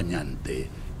acompañante,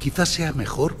 quizás sea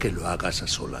mejor que lo hagas a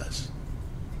solas.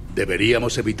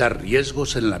 Deberíamos evitar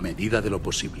riesgos en la medida de lo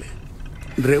posible.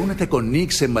 Reúnete con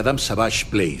Nix en Madame Savage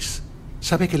Place.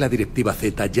 Sabe que la Directiva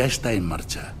Z ya está en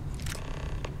marcha.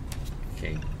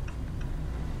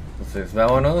 Entonces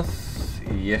vámonos.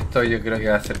 Y esto yo creo que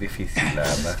va a ser difícil, la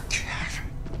verdad.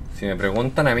 Si me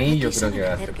preguntan a mí, yo creo que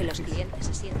va a ser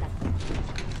difícil.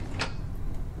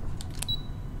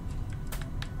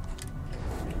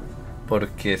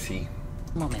 Porque sí.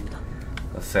 Momento.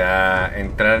 O sea,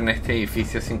 entrar en este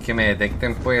edificio sin que me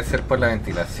detecten puede ser por la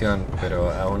ventilación,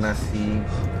 pero aún así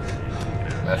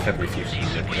va a ser difícil.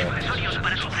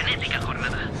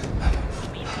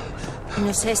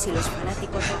 No sé si los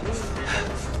fanáticos...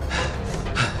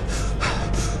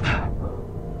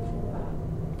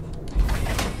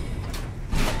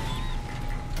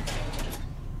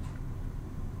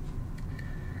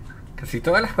 Casi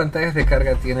todas las pantallas de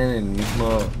carga tienen el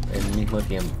mismo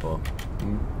tiempo.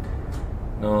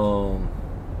 No...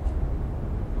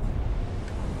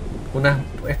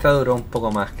 Esta duró un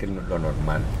poco más que lo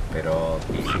normal, pero...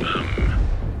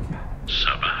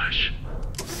 Savage.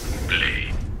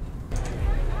 Play.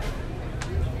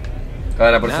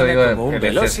 Ahora, por eso digo, como un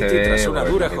Velocity tras una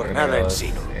dura jornada en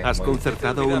Sino. ¿Has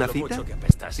concertado una cita?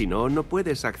 Si no, no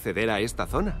puedes acceder a esta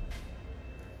zona.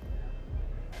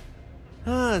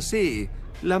 Ah, sí.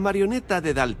 la marioneta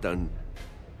de Dalton.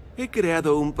 He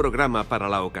creado un programa para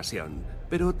la ocasión,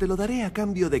 pero te lo daré a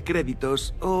cambio de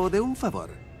créditos o de un favor.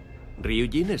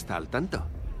 ¿Ryujin está al tanto?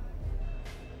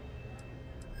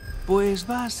 Pues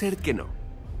va a ser que no.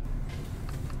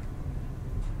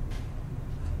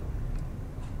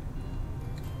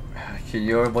 Que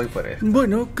yo voy por esto.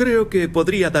 Bueno, creo que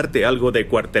podría darte algo de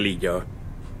cuartelillo.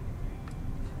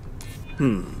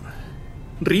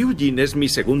 Ryujin es mi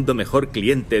segundo mejor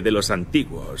cliente de los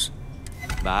antiguos.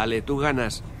 Vale, tú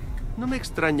ganas. No me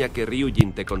extraña que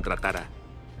Ryujin te contratara.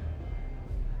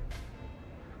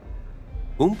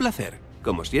 Un placer,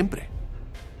 como siempre.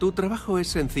 Tu trabajo es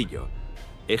sencillo.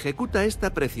 Ejecuta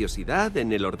esta preciosidad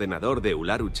en el ordenador de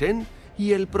Ularu Chen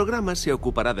y el programa se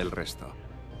ocupará del resto.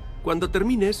 Cuando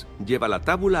termines, lleva la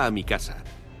tábula a mi casa.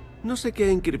 No sé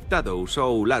qué encriptado usó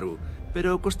Ularu,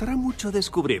 pero costará mucho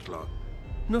descubrirlo.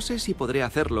 No sé si podré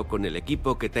hacerlo con el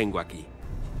equipo que tengo aquí.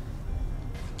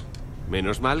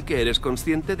 Menos mal que eres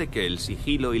consciente de que el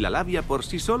sigilo y la labia por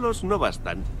sí solos no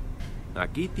bastan.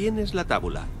 Aquí tienes la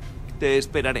tábula. Te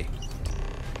esperaré.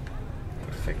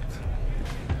 Perfecto.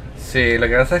 Sí, lo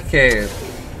que pasa es que...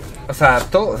 O sea,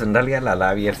 todo, en realidad la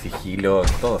labia, el sigilo,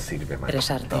 todo sirve, man.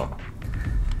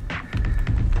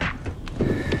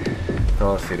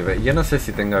 Todo sirve. Yo no sé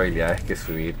si tengo habilidades que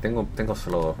subir. Tengo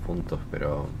solo 2 puntos,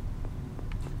 pero...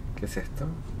 ¿Qué es esto?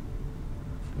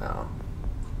 No.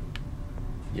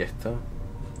 ¿Y esto?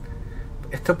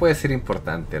 Esto puede ser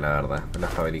importante, la verdad, la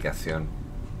fabricación.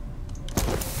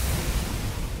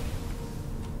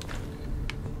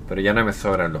 Pero ya no me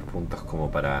sobran los puntos como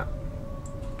para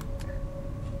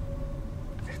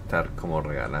estar como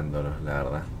regalándolos, la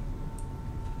verdad.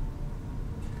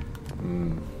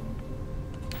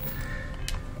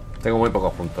 Tengo muy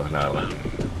pocos puntos, la verdad.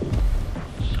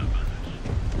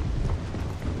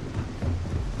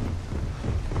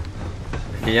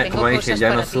 Es que ya, como dije,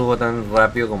 ya no subo tan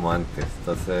rápido como antes,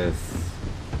 entonces...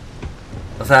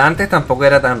 O sea, antes tampoco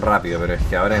era tan rápido, pero es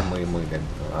que ahora es muy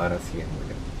lento. Ahora sí es muy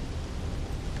lento.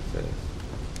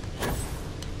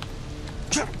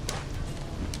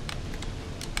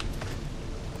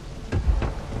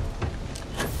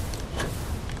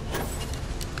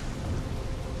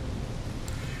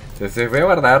 Entonces voy a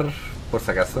guardar por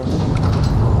si acaso.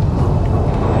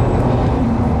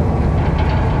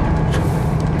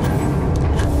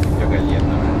 Yo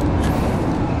cayéndome.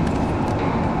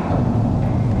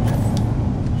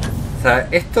 O sea,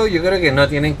 esto yo creo que no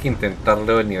tienen que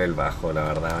intentarlo en nivel bajo, la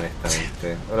verdad,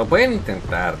 honestamente. O lo pueden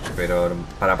intentar, pero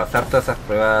para pasar todas esas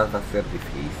pruebas va a ser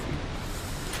difícil.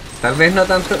 Tal vez no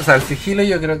tanto, o sea, el sigilo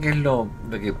yo creo que es lo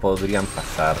que podrían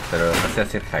pasar, pero no sé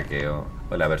si el hackeo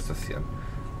o la persuasión.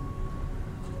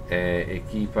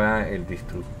 Equipa el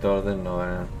destructor de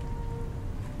Nova.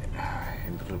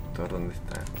 El disruptor, ¿dónde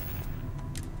está?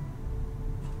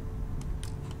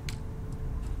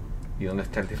 ¿Y dónde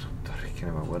está el disruptor? Es que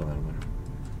no me acuerdo, hermano.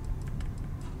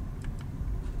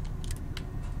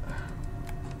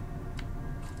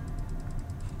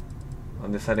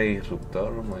 ¿Dónde sale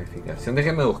disruptor? Modificación.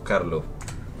 Déjenme buscarlo.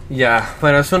 Ya,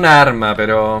 bueno, es un arma,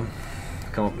 pero...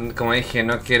 Como dije,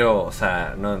 no quiero... O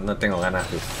sea, no tengo ganas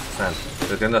de... O sea,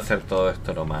 pretendo hacer todo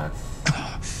esto lo más...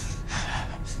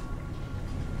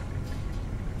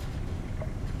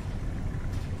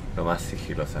 Lo más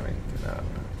sigilosamente, la verdad.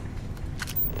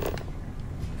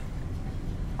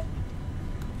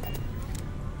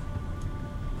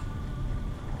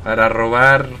 Para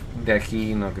robar de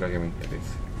aquí no creo que me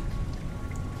interese.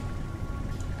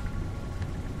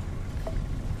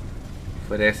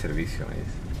 Fuera de servicio, me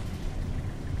dice.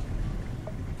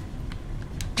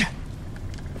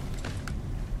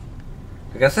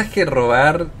 Lo que pasa es que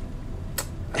robar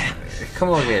es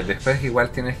como que después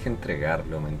igual tienes que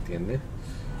entregarlo, ¿me entiendes?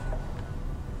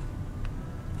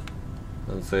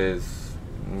 Entonces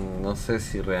no sé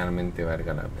si realmente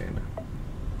valga la pena.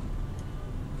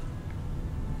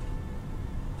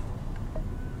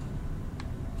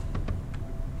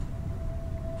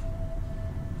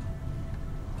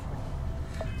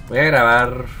 Voy a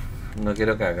grabar, no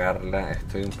quiero cagarla,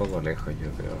 estoy un poco lejos yo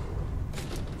creo.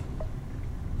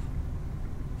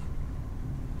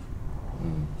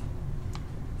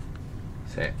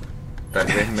 Sí, tal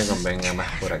vez me convenga más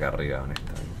por acá arriba,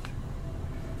 honestamente.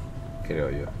 Creo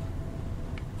yo.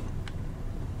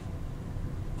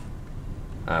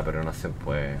 Ah, pero no se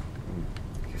puede.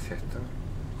 ¿Qué es esto?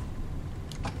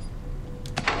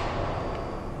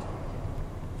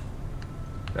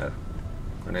 Claro,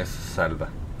 con eso salva.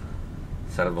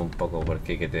 Salva un poco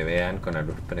porque que te vean con la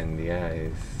luz prendida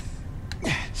es...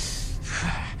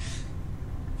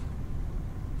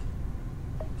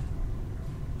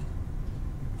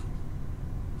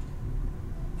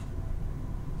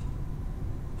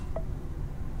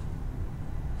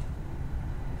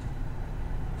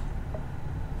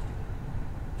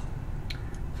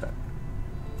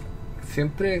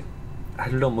 siempre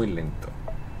hazlo muy lento.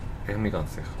 Es mi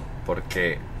consejo.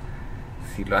 Porque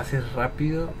si lo haces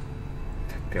rápido,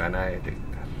 te van a detectar.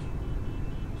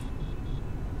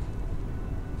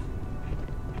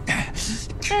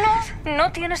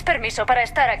 No tienes permiso para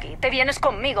estar aquí. Te vienes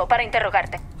conmigo para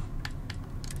interrogarte.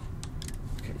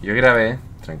 Yo grabé,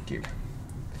 tranquilo.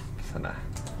 No pasa nada.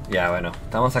 Ya, bueno,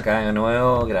 estamos acá de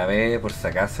nuevo. Grabé por si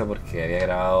acaso porque había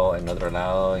grabado en otro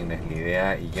lado y no es la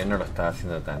idea. Y yo no lo estaba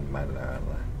haciendo tan mal, la verdad.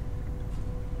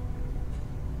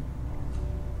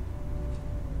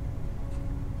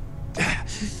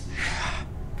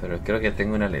 Pero creo que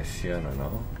tengo una lesión, ¿o no?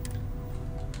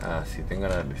 Ah, sí, tengo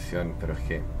una lesión, pero es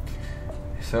que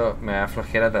eso me da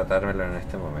flojera tratármelo en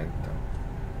este momento.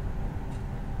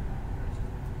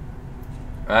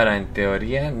 Ahora, en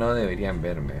teoría no deberían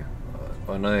verme,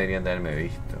 o no deberían de haberme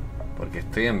visto, porque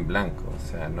estoy en blanco, o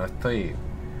sea, no estoy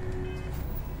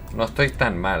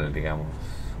tan mal, digamos.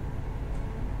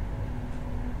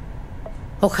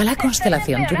 Ojalá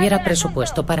Constelación tuviera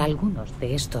presupuesto para algunos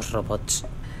de estos robots.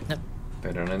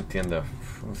 Pero no entiendo.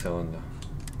 Un segundo.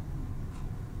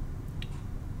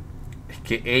 Es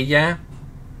que ella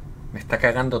me está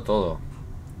cagando todo,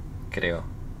 creo.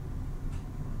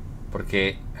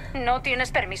 Porque... No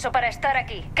tienes permiso para estar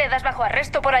aquí. Quedas bajo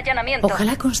arresto por allanamiento.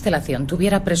 Ojalá Constelación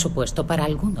tuviera presupuesto para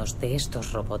algunos de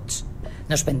estos robots.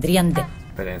 Nos vendrían de...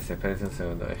 Espérense un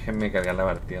segundo. Déjenme cargar la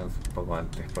partida un poco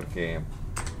antes, porque...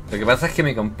 Lo que pasa es que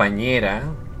mi compañera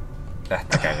la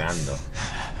está cagando,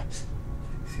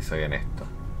 si soy honesto.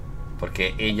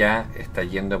 Porque ella está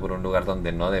yendo por un lugar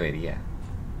donde no debería.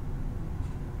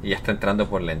 Ella está entrando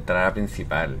por la entrada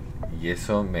principal. Y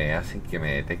eso me hace que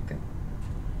me detecten.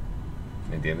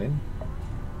 ¿Me entienden?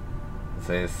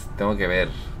 Entonces tengo que ver.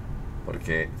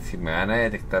 Porque si me van a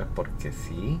detectar porque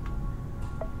sí,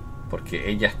 porque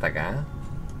ella está acá,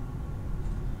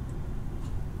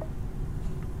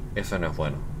 eso no es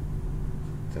bueno.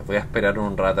 Entonces voy a esperar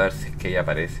un rato a ver si es que ella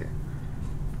aparece.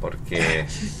 Porque,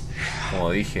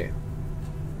 como dije,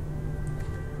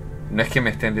 no es que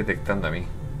me estén detectando a mí.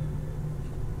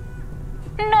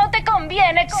 No te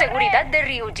conviene. Seguridad de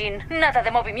Ryujin. Nada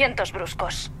de movimientos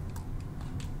bruscos.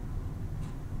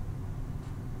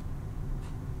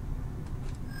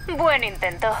 Buen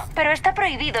intento, pero está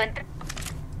prohibido entre...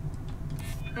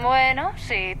 Bueno,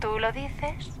 si tú lo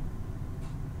dices.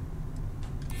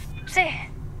 Sí,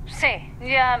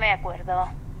 ya me acuerdo.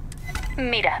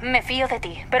 Mira, me fío de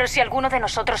ti, pero si alguno de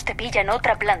nosotros te pilla en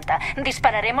otra planta,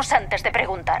 dispararemos antes de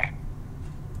preguntar.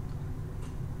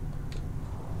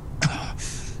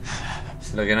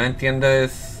 Lo que no entiendo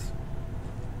es...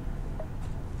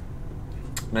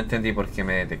 No entendí por qué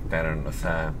me detectaron, o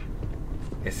sea...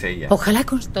 Es ella. Ojalá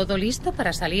con todo listo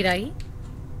para salir ahí.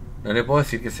 No le puedo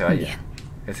decir que se vaya. Bien.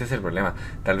 Ese es el problema.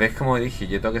 Tal vez, como dije,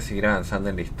 yo tengo que seguir avanzando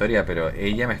en la historia, pero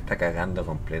ella me está cagando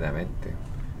completamente.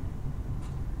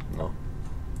 No.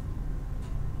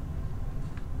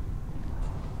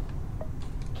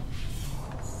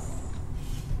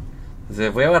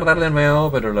 Entonces voy a guardar de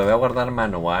nuevo, pero lo voy a guardar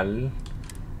manual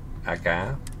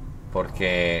acá,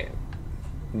 porque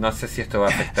no sé si esto va a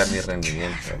afectar mi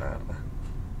rendimiento, la verdad.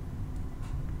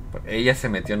 Ella se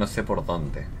metió no sé por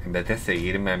dónde. En vez de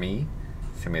seguirme a mí,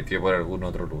 se metió por algún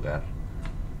otro lugar.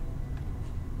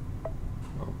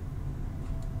 ¿No?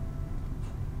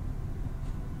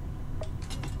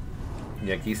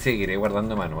 Y aquí seguiré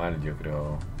guardando manual, yo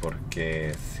creo.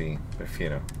 Porque sí,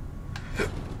 prefiero.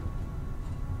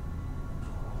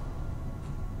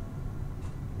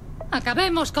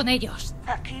 Acabemos con ellos.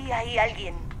 Aquí hay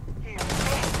alguien. Lo sé.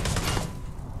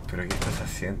 ¿Pero qué estás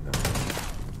haciendo?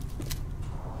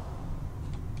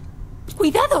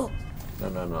 ¡Cuidado!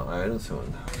 No, a ver un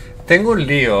segundo. Tengo un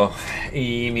lío.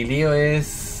 Y mi lío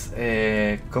es...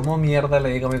 ¿cómo mierda le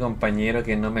digo a mi compañero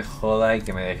que no me joda y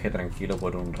que me deje tranquilo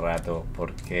por un rato?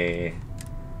 Porque...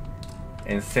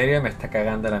 En serio me está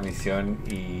cagando la misión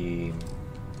y...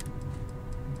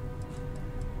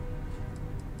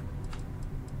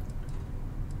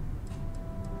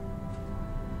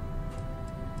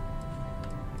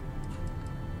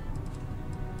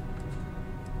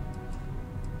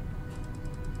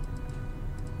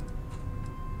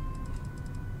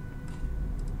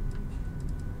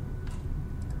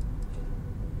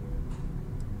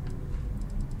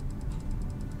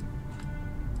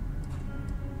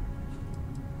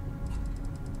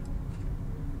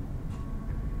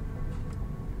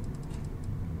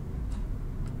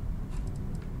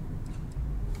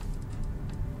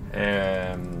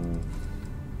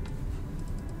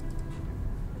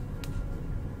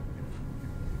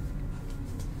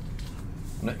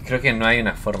 No, creo que no hay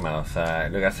una forma, o sea,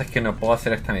 lo que pasa es que no puedo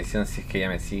hacer esta misión si es que ella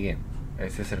me sigue.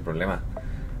 Ese es el problema.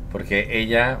 Porque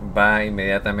ella va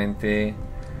inmediatamente...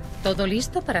 ¿Todo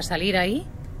listo para salir ahí?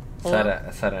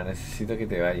 Sara, necesito que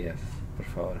te vayas, por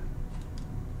favor.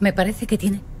 Me parece que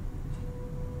tiene...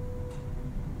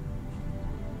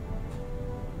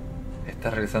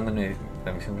 Estás realizando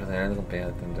la misión personal de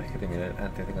compañía. Tendrás que terminar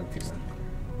antes de continuar.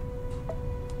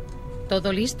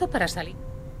 ¿Todo listo para salir?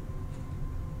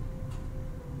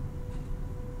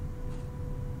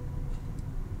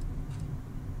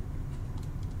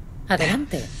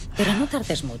 Adelante, pero no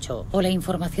tardes mucho, o la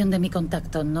información de mi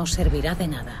contacto no servirá de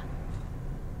nada.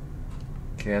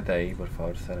 Quédate ahí, por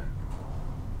favor, Sara.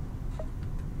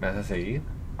 ¿Me vas a seguir?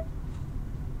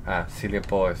 Ah, sí le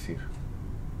puedo decir.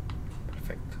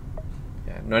 Perfecto.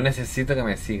 Ya. No necesito que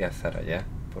me sigas, Sara, ya.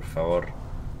 Por favor.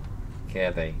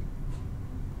 Quédate ahí.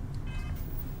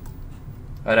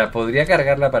 Ahora, ¿podría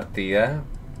cargar la partida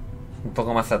un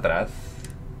poco más atrás?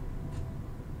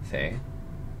 Sí.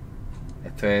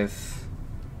 Esto es...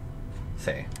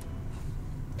 Sí.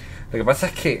 Lo que pasa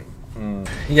es que...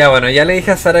 ya bueno, ya le dije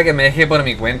a Sara que me deje por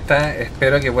mi cuenta.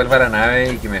 Espero que vuelva a la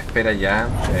nave y que me espere allá.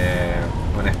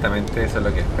 Honestamente eso es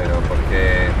lo que espero.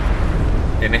 Porque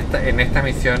en esta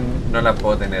misión no la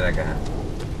puedo tener acá.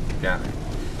 Ya.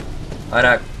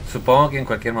 Ahora, supongo que en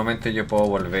cualquier momento yo puedo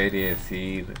volver y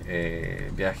decir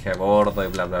viaje a bordo y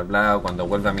bla bla bla. O cuando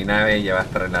vuelva a mi nave ya va a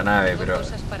estar en la nave, pero...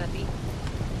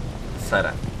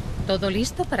 Sara. ¿Todo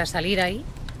listo para salir ahí?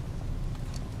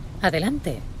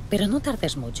 Adelante, pero no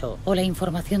tardes mucho, o la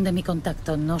información de mi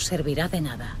contacto no servirá de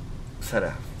nada.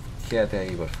 Sara, quédate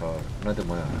ahí, por favor. No te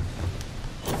muevas.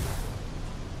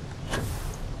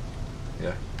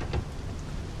 Ya.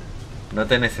 No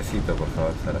te necesito, por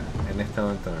favor, Sara. En este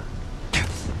momento no.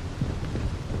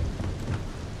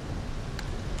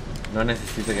 No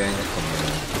necesito que vengas conmigo.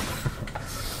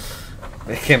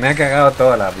 Es que me ha cagado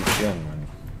toda la visión, man.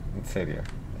 En serio.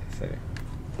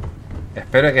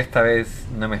 Espero que esta vez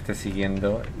no me esté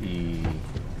siguiendo y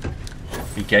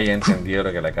que haya entendido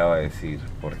lo que le acabo de decir,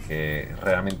 porque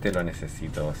realmente lo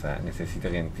necesito. O sea,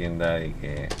 necesito que entienda y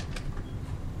que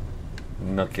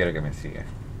no quiero que me siga.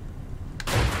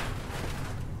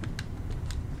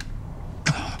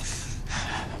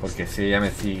 Porque si ella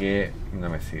me sigue, no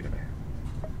me sirve.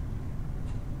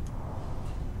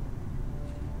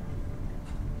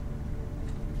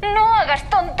 ¡No hagas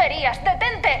tonterías!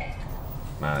 ¡Detente!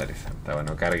 Madre santa,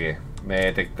 bueno, cargué. Me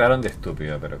detectaron de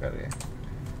estúpido, pero cargué.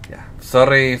 Ya.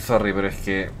 Sorry, pero es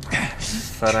que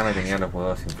Sara me tenía los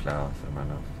huevos inflados,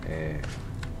 hermano.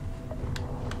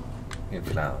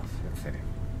 Inflados, en serio.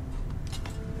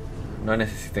 No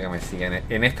necesito que me sigan.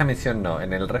 En esta misión no,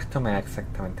 en el resto me da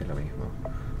exactamente lo mismo.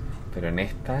 Pero en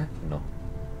esta, no.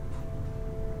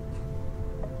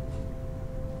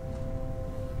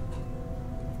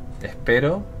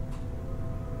 Espero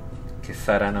que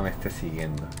Sara no me esté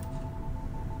siguiendo.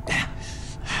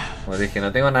 Como dije,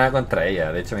 no tengo nada contra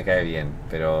ella, de hecho me cae bien,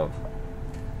 pero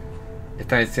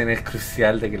esta misión es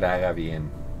crucial de que la haga bien.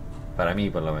 Para mí,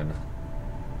 por lo menos.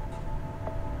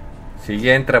 Si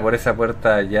ella entra por esa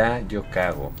puerta allá, yo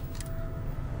cago.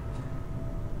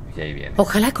 Y ahí viene.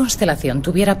 Ojalá Constelación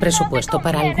tuviera presupuesto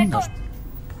para algunos.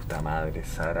 Puta madre,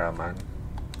 Sara, man.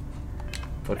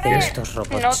 Porque estos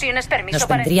robots no tienes permiso nos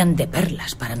vendrían de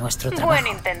perlas para nuestro trabajo.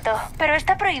 Buen intento, pero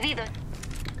está prohibido.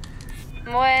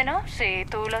 Bueno, si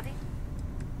tú lo dices.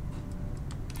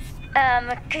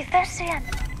 Quizás sean...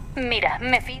 Mira,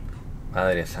 me fío.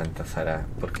 Madre santa, Sara,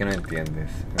 ¿por qué no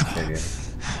entiendes? En serio.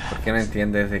 ¿Por qué no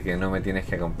entiendes de que no me tienes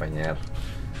que acompañar?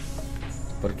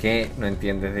 ¿Por qué no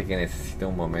entiendes de que necesito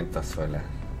un momento a solas?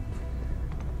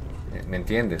 ¿Me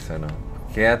entiendes o no?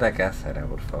 Quédate acá, Sara,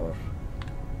 por favor.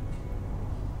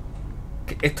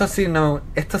 Esto sí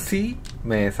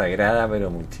me desagrada, pero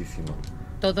muchísimo.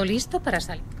 ¿Todo listo para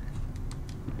salir?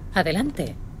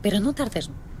 Adelante, pero no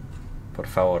tardes. Por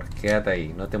favor, quédate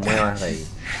ahí, no te muevas de ahí.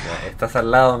 Ya, estás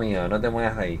al lado mío, no te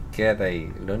muevas de ahí, quédate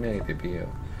ahí. Lo único que te pido.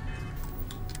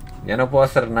 Ya no puedo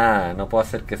hacer nada, no puedo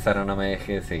hacer que Sara no me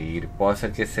deje de seguir. Puedo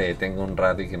hacer que se detenga un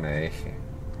rato y que me deje.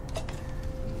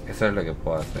 Eso es lo que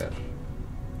puedo hacer.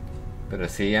 Pero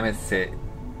si ella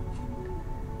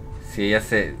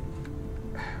se...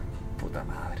 Puta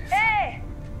madre.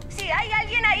 Si hay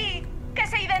alguien ahí, que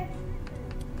se identifique.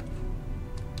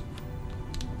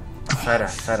 Sara,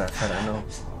 no.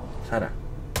 Sara.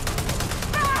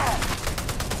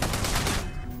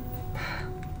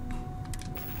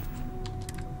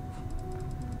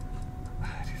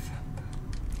 Madre santa.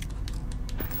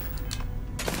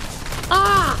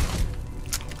 ¡Ah!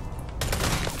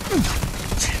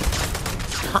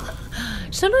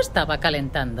 Solo estaba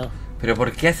calentando. ¿Pero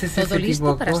por qué haces ese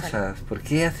tipo de cosas? ¿Por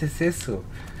qué haces eso?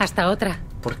 Hasta otra.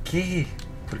 ¿Por qué?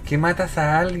 ¿Por qué matas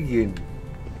a alguien?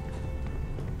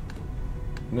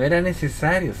 No era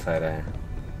necesario, Sara.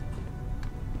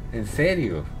 En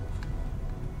serio.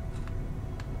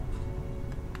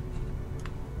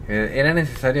 ¿Era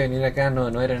necesario venir acá? No,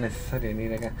 no era necesario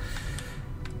venir acá.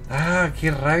 Ah,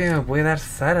 qué rabia me puede dar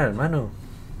Sara, hermano.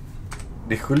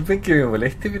 Disculpen que me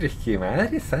moleste, pero es que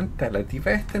madre santa, la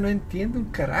tipa esta no entiende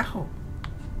un carajo.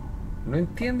 No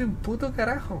entiende un puto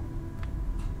carajo.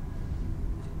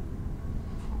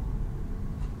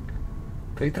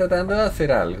 Estoy tratando de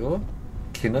hacer algo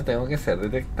que no tengo que ser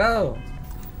detectado.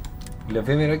 Y lo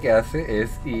primero que hace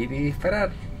es ir y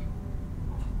disparar.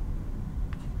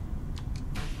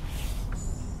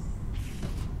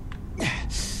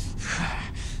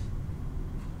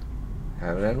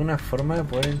 ¿Habrá alguna forma de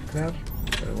poder entrar?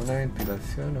 ¿Alguna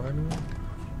ventilación o algo?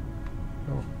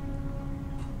 No.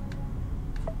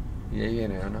 Y ahí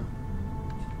viene, ¿o no?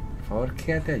 Por favor,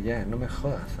 quédate allá, no me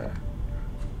jodas, Sara.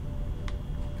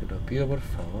 Te lo pido por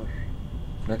favor.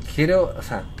 No quiero, o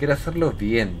sea, quiero hacerlo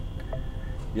bien.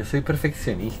 Yo soy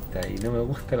perfeccionista y no me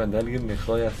gusta cuando alguien me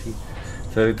jode así.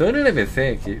 Sobre todo en el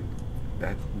NPC, que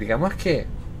digamos que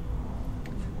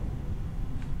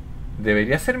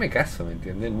debería hacerme caso, ¿me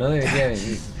entiendes? No debería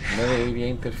venir, no debería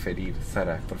interferir.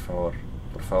 Sara, por favor,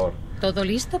 por favor. ¿Todo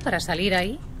listo para salir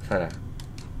ahí? Sara.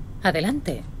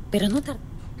 Adelante, pero no tardes.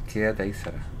 Quédate ahí,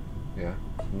 Sara. ¿Ya?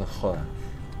 No jodas.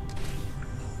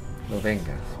 No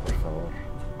vengas, por favor.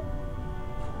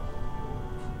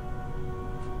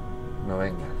 No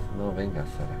vengas,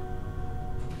 Sara.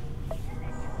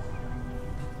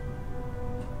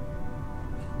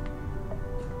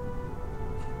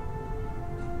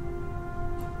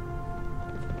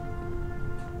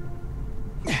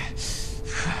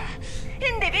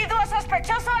 ¡Individuo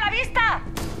sospechoso a la vista!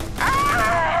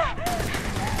 ¡Ah!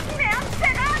 ¡Me han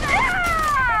cegado!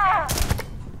 ¡Ah!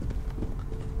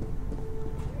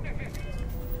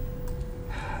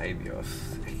 Ay, Dios.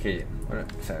 Es que, bueno,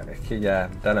 o sea, es que ya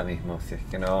da lo mismo. Si es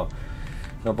que no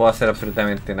puedo hacer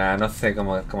absolutamente nada. No sé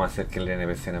cómo hacer que el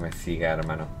NPC no me siga,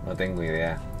 hermano. No tengo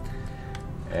idea.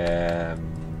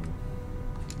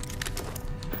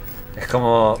 Es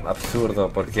como absurdo,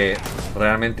 porque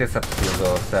realmente es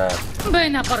absurdo, o sea...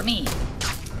 ¡Ven a por mí!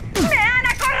 ¡Me han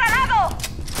acorralado!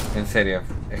 En serio,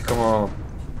 es como...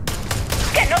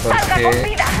 ¡Que no salga con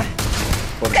vida!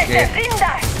 ¡Que te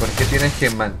rindas! ¿Por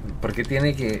qué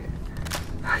tiene que...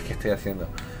 Ay, ¿qué estoy haciendo?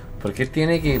 ¿Por qué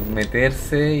tiene que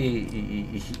meterse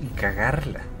y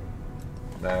cagarla?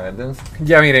 La verdad,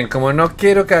 ya miren, como no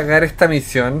quiero cagar esta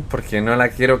misión, porque no la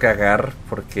quiero cagar,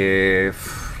 porque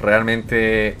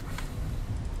realmente...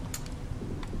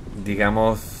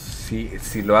 Digamos,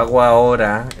 si lo hago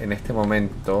ahora, en este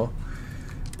momento,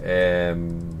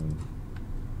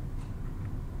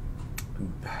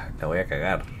 la voy a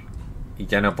cagar. Y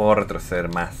ya no puedo retroceder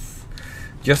más.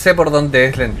 Yo sé por dónde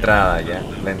es la entrada ya.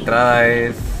 La entrada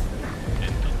es...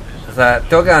 O sea,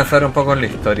 tengo que avanzar un poco en la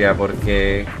historia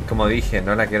porque, como dije,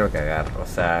 no la quiero cagar. O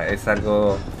sea, es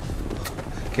algo...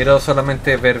 Quiero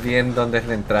solamente ver bien dónde es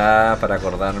la entrada para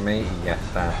acordarme y ya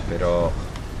está. Pero...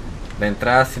 La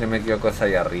entrada, si no me equivoco, es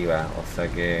ahí arriba, o sea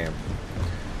que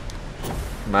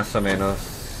más o menos,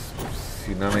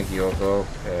 si no me equivoco,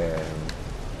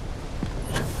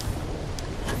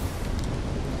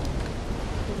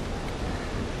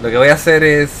 lo que voy a hacer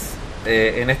es,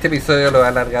 en este episodio lo voy a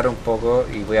alargar un poco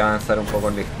y voy a avanzar un poco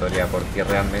en la historia, porque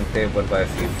realmente, vuelvo a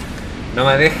decir, no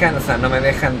me dejan, o sea, no me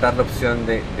dejan dar la opción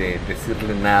de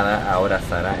decirle nada ahora a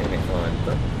Sara en este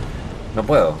momento. No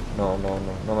puedo,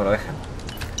 no me lo dejan.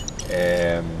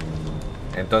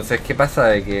 Entonces, ¿qué pasa?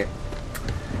 De que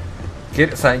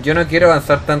o sea, yo no quiero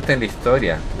avanzar tanto en la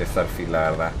historia de Starfield,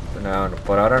 la verdad. No,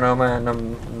 por ahora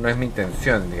no es mi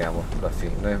intención, digámoslo así.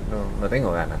 No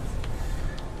tengo ganas.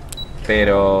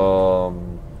 Pero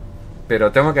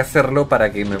tengo que hacerlo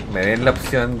para que me den la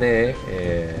opción de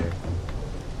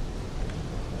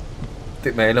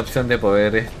me den la opción de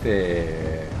poder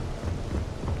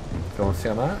 ¿cómo se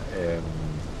llama?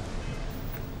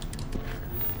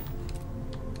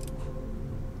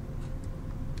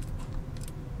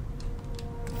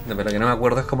 No, pero lo que no me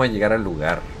acuerdo es cómo llegar al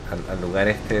lugar. Al lugar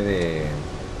de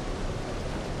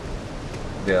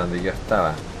donde yo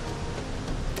estaba.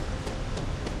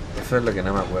 Eso es lo que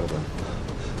no me acuerdo.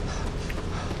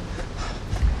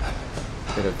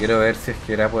 Pero quiero ver si es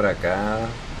que era por acá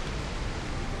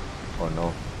o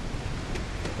no.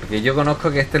 Porque yo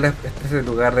conozco que este es el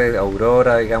lugar de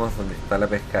Aurora, digamos, donde está la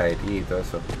pescadería y todo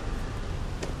eso.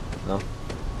 ¿No?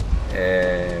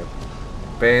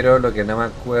 Pero lo que no me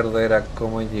acuerdo era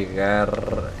cómo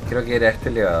llegar... Creo que era este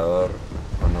elevador,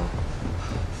 ¿o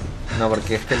no? No,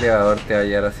 porque este elevador te va a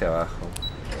llevar hacia abajo.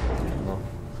 No.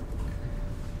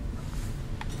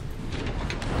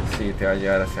 Sí, te va a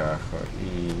llevar hacia abajo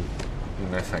y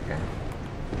no es acá.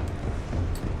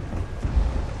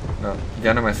 No,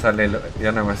 ya no me sale,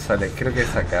 creo que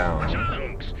es acá, ¿no?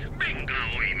 Venga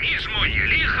hoy mismo y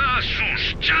elija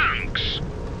sus chunks.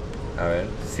 A ver,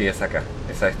 sí, es acá,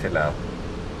 es a este lado.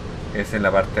 Es en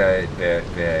la parte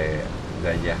de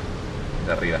allá,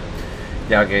 de arriba.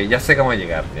 Ya, ok, ya sé cómo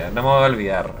llegar, ya, no me voy a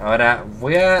olvidar. Ahora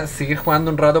voy a seguir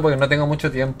jugando un rato porque no tengo mucho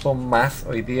tiempo más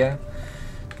hoy día.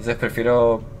 Entonces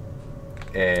prefiero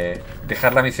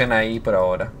dejar la misión ahí por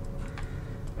ahora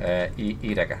y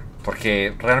ir acá.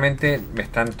 Porque realmente me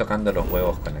están tocando los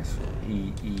huevos con eso.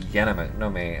 Y ya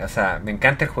o sea, me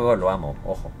encanta el juego, lo amo,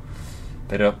 ojo.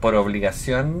 Pero por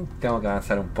obligación tengo que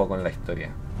avanzar un poco en la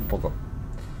historia. Un poco.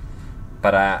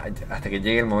 Hasta que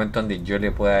llegue el momento donde yo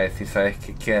le pueda decir, ¿sabes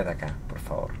qué? Quédate acá, por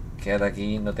favor. Quédate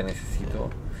aquí, no te necesito.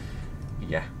 Y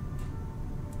ya.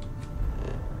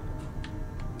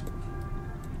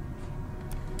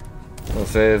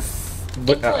 Entonces...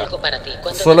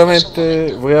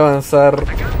 solamente voy a avanzar,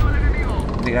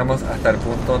 digamos, hasta el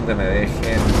punto donde me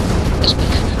dejen.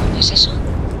 Espera, ¿no es eso?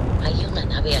 Hay una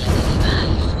nave a la deriva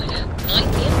ahí fuera. No hay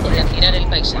tiempo de admirar el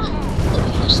paisaje.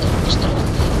 Podría ser nuestro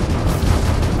hombre.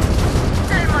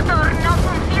 El motor no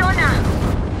funciona.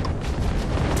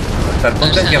 Hasta el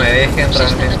punto en que me dejen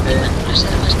realmente. Las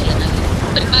armas de la nave.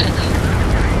 Prepárate.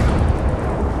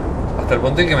 Hasta el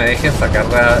punto en que me dejen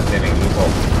sacarla de mi equipo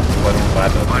por un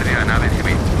rato. Guardia, nave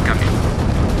civil, cambio.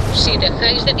 Si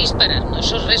dejáis de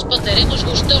dispararnos, os responderemos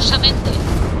gustosamente.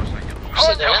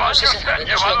 Si volamos esa nave,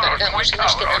 nos lo cargamos y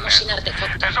nos quedamos sin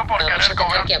artefacto. Vamos a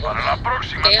tener que abordar.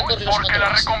 Vea por los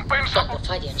motores. Cuando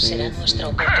fallen, será nuestra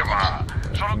oportunidad.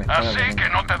 Así que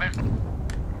no te des...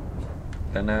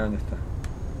 ¿La nave dónde está?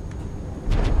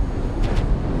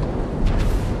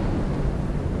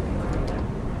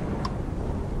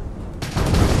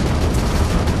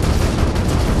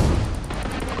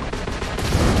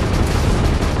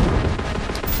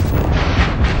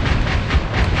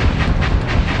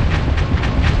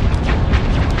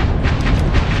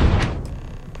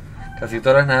 Casi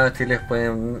todas las naves hostiles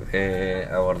pueden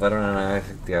abordar una nave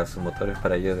desactivada. Sus motores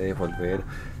para ello debes volver,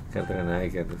 quedarte la nave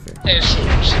y quedarte. Eso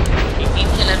es.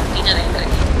 Inicia la rutina de entrega.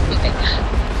 Venga,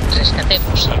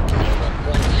 rescatemos al nuevo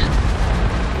guardia.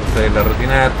 Entonces, la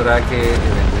rutina de atraque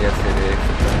vendría a ser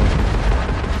esta.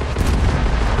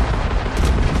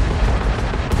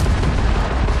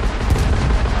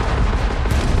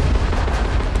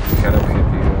 Fijar objetivo.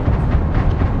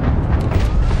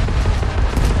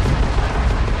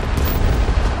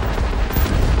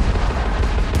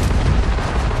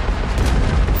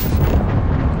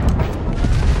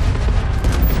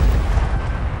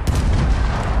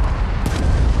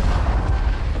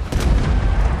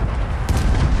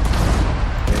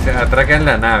 Atracan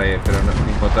la nave, pero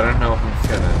mis motores no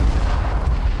funcionan.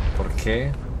 ¿Por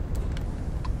qué?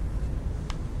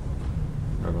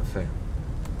 No lo sé.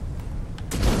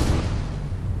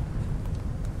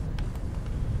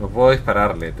 No puedo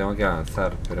dispararle, tengo que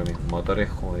avanzar, pero mis motores,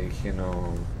 como dije,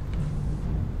 no...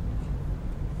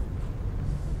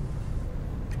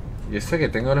 Yo sé que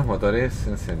tengo los motores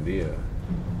encendidos.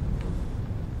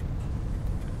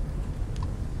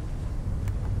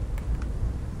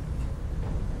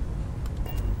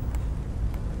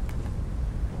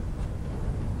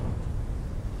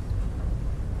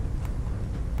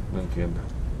 No entiendo.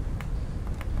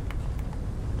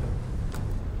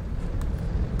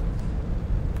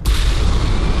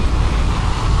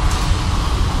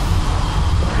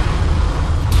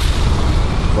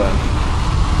 Bueno,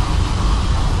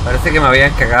 parece que me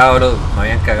habían cagado los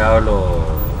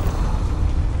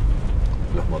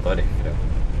motores, creo.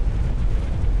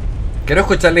 Quiero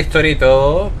escuchar la historia y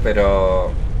todo,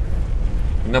 pero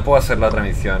no puedo hacer la otra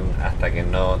misión hasta que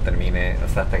no termine, o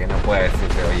sea, hasta que no pueda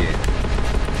decirte, oye,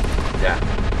 ya,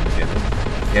 ¿entiendes?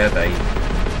 Quédate ahí.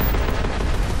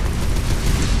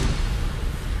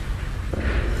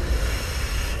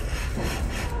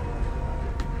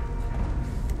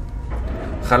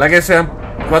 Ojalá que sean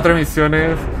 4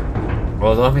 misiones,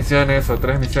 o 2 misiones, o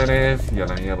 3 misiones, y a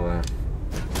la mierda.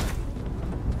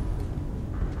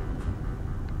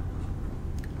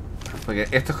 Porque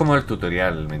esto es como el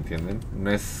tutorial, ¿me entienden?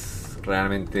 No es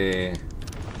realmente...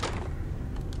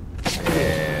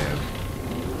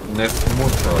 no es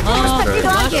mucho.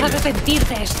 Vas a arrepentir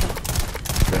de esto.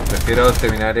 Prefiero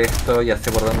terminar esto, ya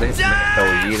sé por dónde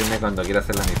escabullirme cuando quiera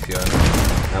hacer la misión.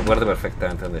 Me acuerdo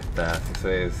perfectamente dónde está.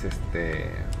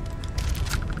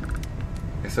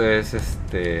 Eso es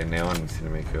neón, si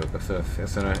no me equivoco.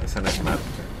 Eso no es Marte.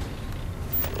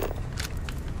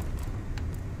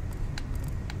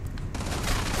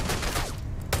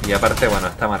 Y aparte, bueno,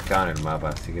 está marcado en el mapa,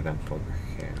 así que tampoco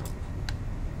es que no.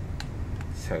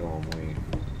 sea como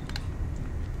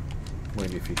muy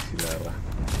difícil, la verdad.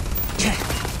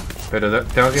 Pero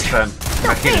tengo que estar...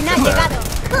 Imagínense, o sea,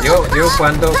 llevo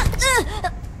jugando,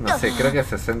 no sé, creo que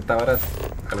 60 horas,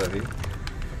 algo así.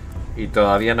 Y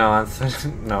todavía no avanzo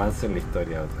en la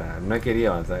historia, o sea, no he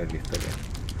querido avanzar en la historia.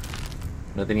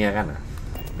 No tenía ganas.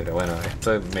 Pero bueno,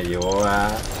 esto me llevó a,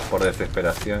 por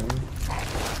desesperación,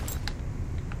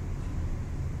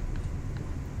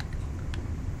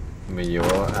 me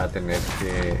llevó a tener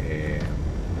que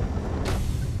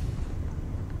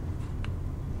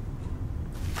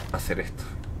hacer esto.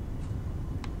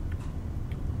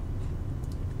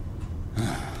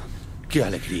 Qué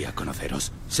alegría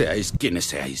conoceros. Seáis quienes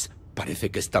seáis.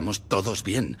 Parece que estamos todos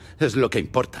bien. Es lo que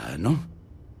importa, ¿no?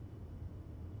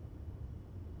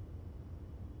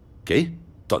 ¿Qué?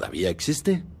 ¿Todavía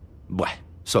existe? Buah,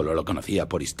 solo lo conocía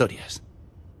por historias.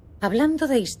 Hablando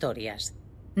de historias,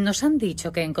 nos han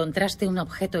dicho que encontraste un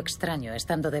objeto extraño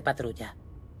estando de patrulla.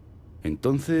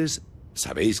 Entonces,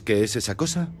 ¿sabéis qué es esa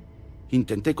cosa?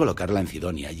 Intenté colocarla en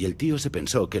Cidonia y el tío se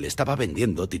pensó que le estaba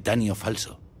vendiendo titanio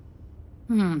falso.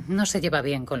 No se lleva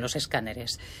bien con los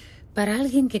escáneres. Para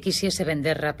alguien que quisiese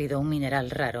vender rápido un mineral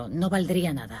raro, no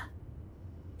valdría nada.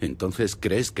 ¿Entonces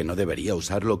crees que no debería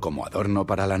usarlo como adorno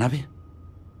para la nave?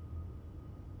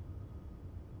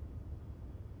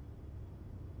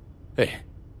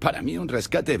 Para mí un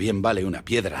rescate bien vale una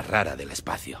piedra rara del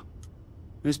espacio.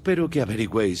 Espero que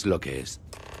averigüéis lo que es.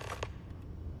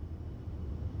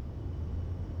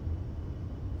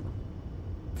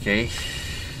 Ok.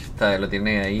 Lo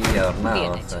tiene ahí adornado.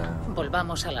 Bien hecho. O sea,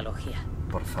 volvamos a la logia.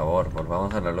 Por favor,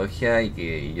 volvamos a la logia y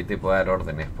que yo te pueda dar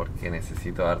órdenes, porque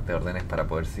necesito darte órdenes para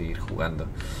poder seguir jugando.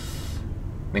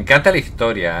 Me encanta la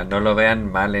historia, no lo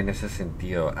vean mal en ese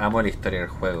sentido. Amo la historia del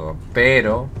juego,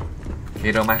 pero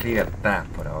quiero más libertad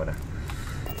por ahora.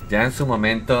 Ya en su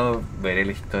momento veré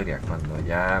la historia, cuando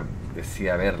ya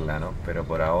decida verla, ¿no? Pero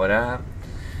por ahora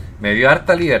me dio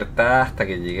harta libertad hasta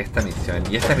que llegué a esta misión.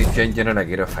 Y esta misión yo no la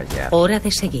quiero fallar. Hora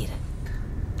de seguir.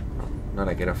 No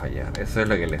la quiero fallar, eso es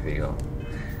lo que les digo.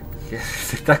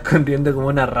 Se está escondiendo como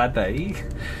una rata ahí.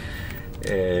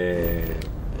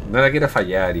 No la quiero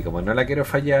fallar, y como no la quiero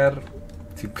fallar,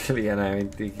 simple y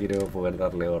llanamente quiero poder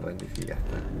darle órdenes y ya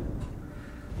está.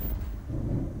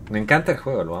 Me encanta el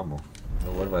juego, lo amo.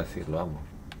 Lo vuelvo a decir, lo amo.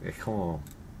 Es como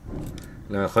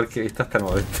lo mejor que he visto hasta el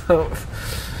momento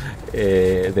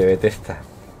de Bethesda.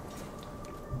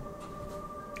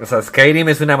 O sea, Skyrim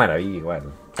es una maravilla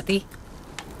igual. ¿A ti?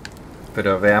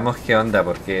 Pero veamos qué onda,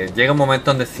 porque llega un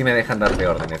momento donde sí me dejan darle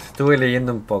órdenes. Estuve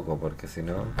leyendo un poco, porque si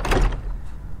no...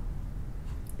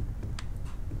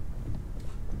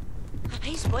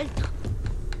 Habéis vuelto.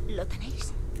 ¿Lo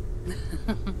tenéis?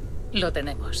 Lo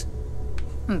tenemos.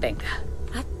 Venga,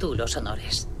 haz tú los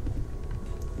honores.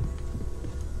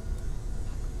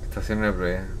 Estación de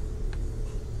prueba.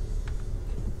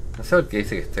 No sé por qué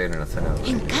dice que estoy en una zona.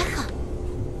 Encaja.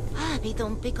 Ha habido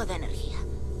un pico de energía,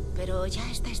 pero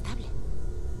ya está estable.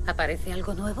 ¿Aparece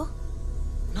algo nuevo?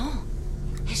 No,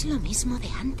 es lo mismo de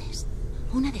antes.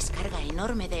 Una descarga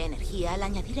enorme de energía al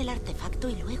añadir el artefacto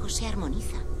y luego se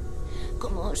armoniza.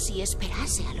 Como si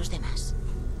esperase a los demás.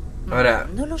 Ahora...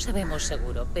 No lo sabemos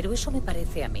seguro, pero eso me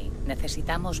parece a mí.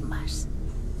 Necesitamos más.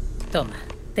 Toma,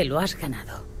 te lo has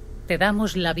ganado. Te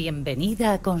damos la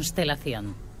bienvenida a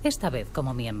Constelación. Esta vez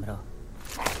como miembro.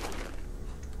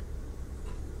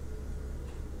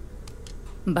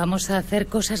 Vamos a hacer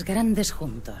cosas grandes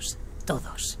juntos,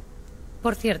 todos.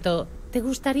 Por cierto, ¿te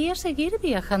gustaría seguir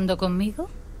viajando conmigo?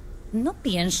 No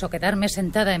pienso quedarme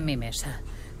sentada en mi mesa.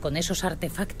 Con esos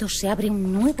artefactos se abre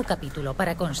un nuevo capítulo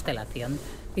para Constelación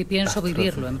y pienso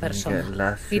vivirlo en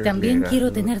persona. Y también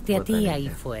quiero tenerte a ti ahí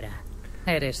fuera.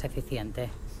 Eres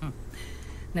eficiente.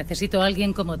 Necesito a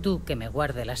alguien como tú que me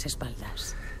guarde las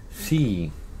espaldas.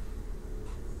 Sí.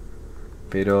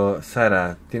 Pero,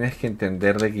 Sara, tienes que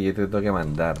entender de que yo te tengo que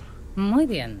mandar. Muy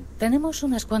bien. Tenemos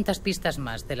unas cuantas pistas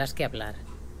más de las que hablar.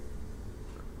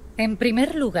 En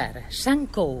primer lugar, Sam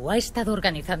Coe ha estado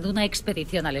organizando una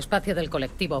expedición al espacio del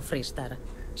colectivo Freestar.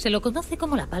 Se lo conoce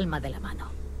como la palma de la mano.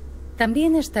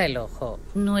 También está el Ojo,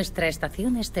 nuestra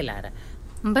estación estelar.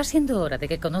 Va siendo hora de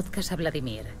que conozcas a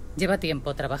Vladimir. Lleva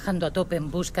tiempo trabajando a tope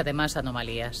en busca de más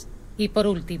anomalías. Y por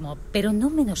último, pero no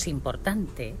menos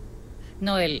importante...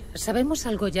 Noel, ¿sabemos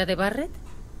algo ya de Barrett?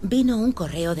 Vino un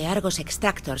correo de Argos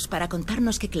Extractors para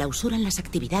contarnos que clausuran las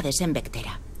actividades en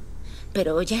Vectera.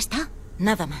 Pero ya está,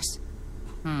 nada más.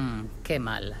 Qué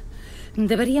mal.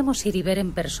 Deberíamos ir y ver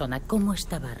en persona cómo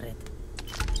está Barrett.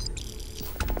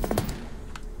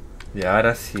 Y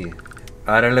ahora sí.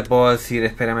 Ahora le puedo decir,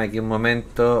 espérame aquí un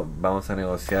momento, vamos a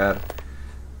negociar,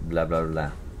 bla bla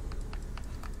bla.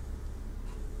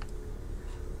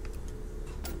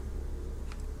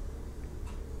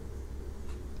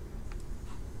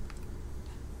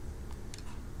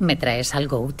 ¿Me traes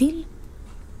algo útil?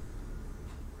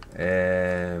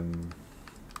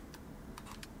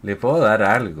 Le puedo dar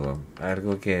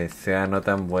algo que sea no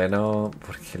tan bueno,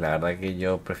 porque la verdad que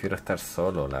yo prefiero estar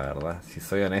solo, la verdad. Si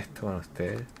soy honesto con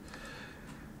ustedes.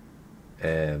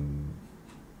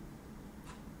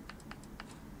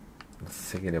 No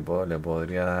sé qué le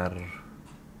podría dar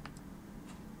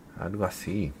algo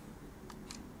así.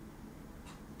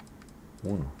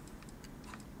 Uno.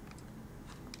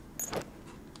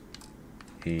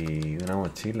 Y una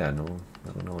mochila, ¿no?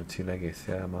 Una mochila que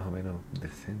sea más o menos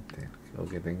decente. O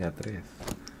que tenga 3.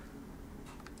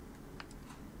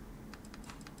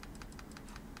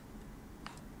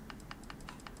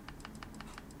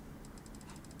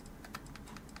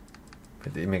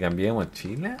 ¿Y me cambié de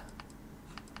mochila?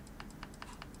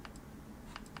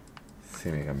 Sí,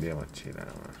 me cambié de mochila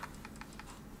nomás.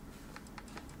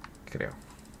 Creo.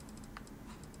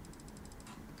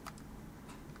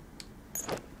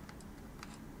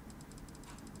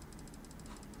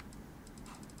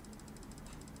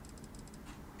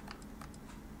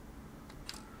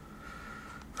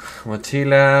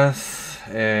 Mochilas.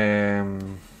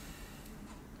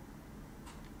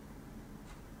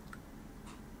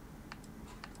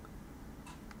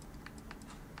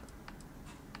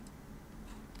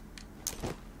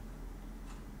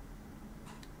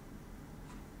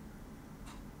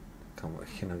 Como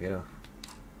es que no quiero.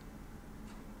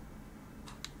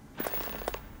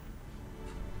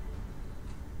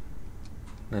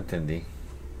 No entendí.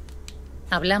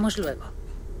 Hablamos luego.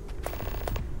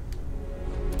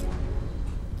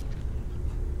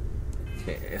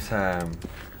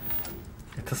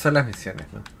 Estas son las misiones,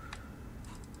 ¿no?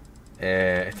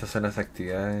 Estas son las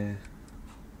actividades.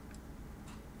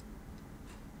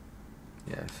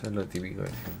 Ya, eso es lo típico de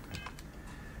siempre.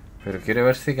 Pero quiero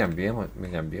ver si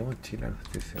me cambié mochila, no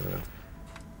estoy seguro.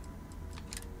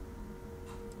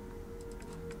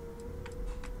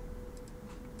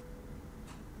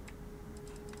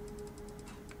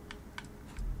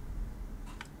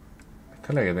 Esta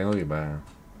es la que tengo que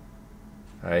pagar.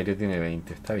 Aéreo tiene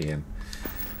 20, está bien.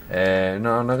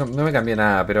 No me cambié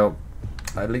nada, pero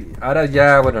ahora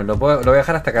ya, bueno, lo voy a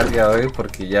dejar hasta acá el día de hoy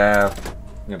porque ya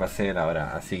me pasé la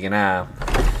hora. Así que nada,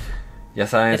 ya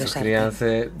saben,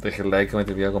 suscríbanse, dejen like,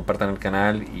 comenten el video, compartan el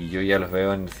canal y yo ya los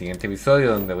veo en el siguiente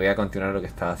episodio donde voy a continuar lo que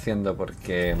estaba haciendo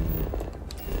porque,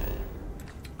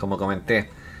 como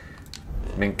comenté,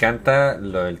 me encanta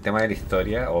el tema de la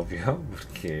historia, obvio,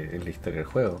 porque es la historia del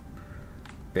juego.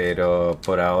 Pero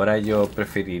por ahora yo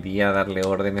preferiría darle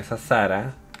órdenes a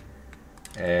Sara.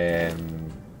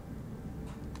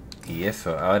 Y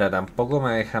eso, ahora tampoco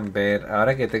me dejan ver.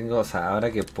 Ahora que tengo, o sea,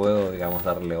 ahora que puedo, digamos,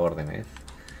 darle órdenes.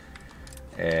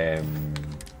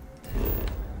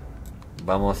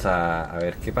 Vamos a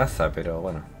ver qué pasa. Pero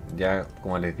bueno, ya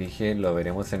como les dije, lo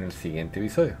veremos en el siguiente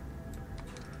episodio.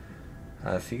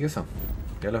 Así que eso,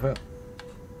 ya los veo.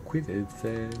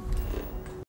 Cuídense.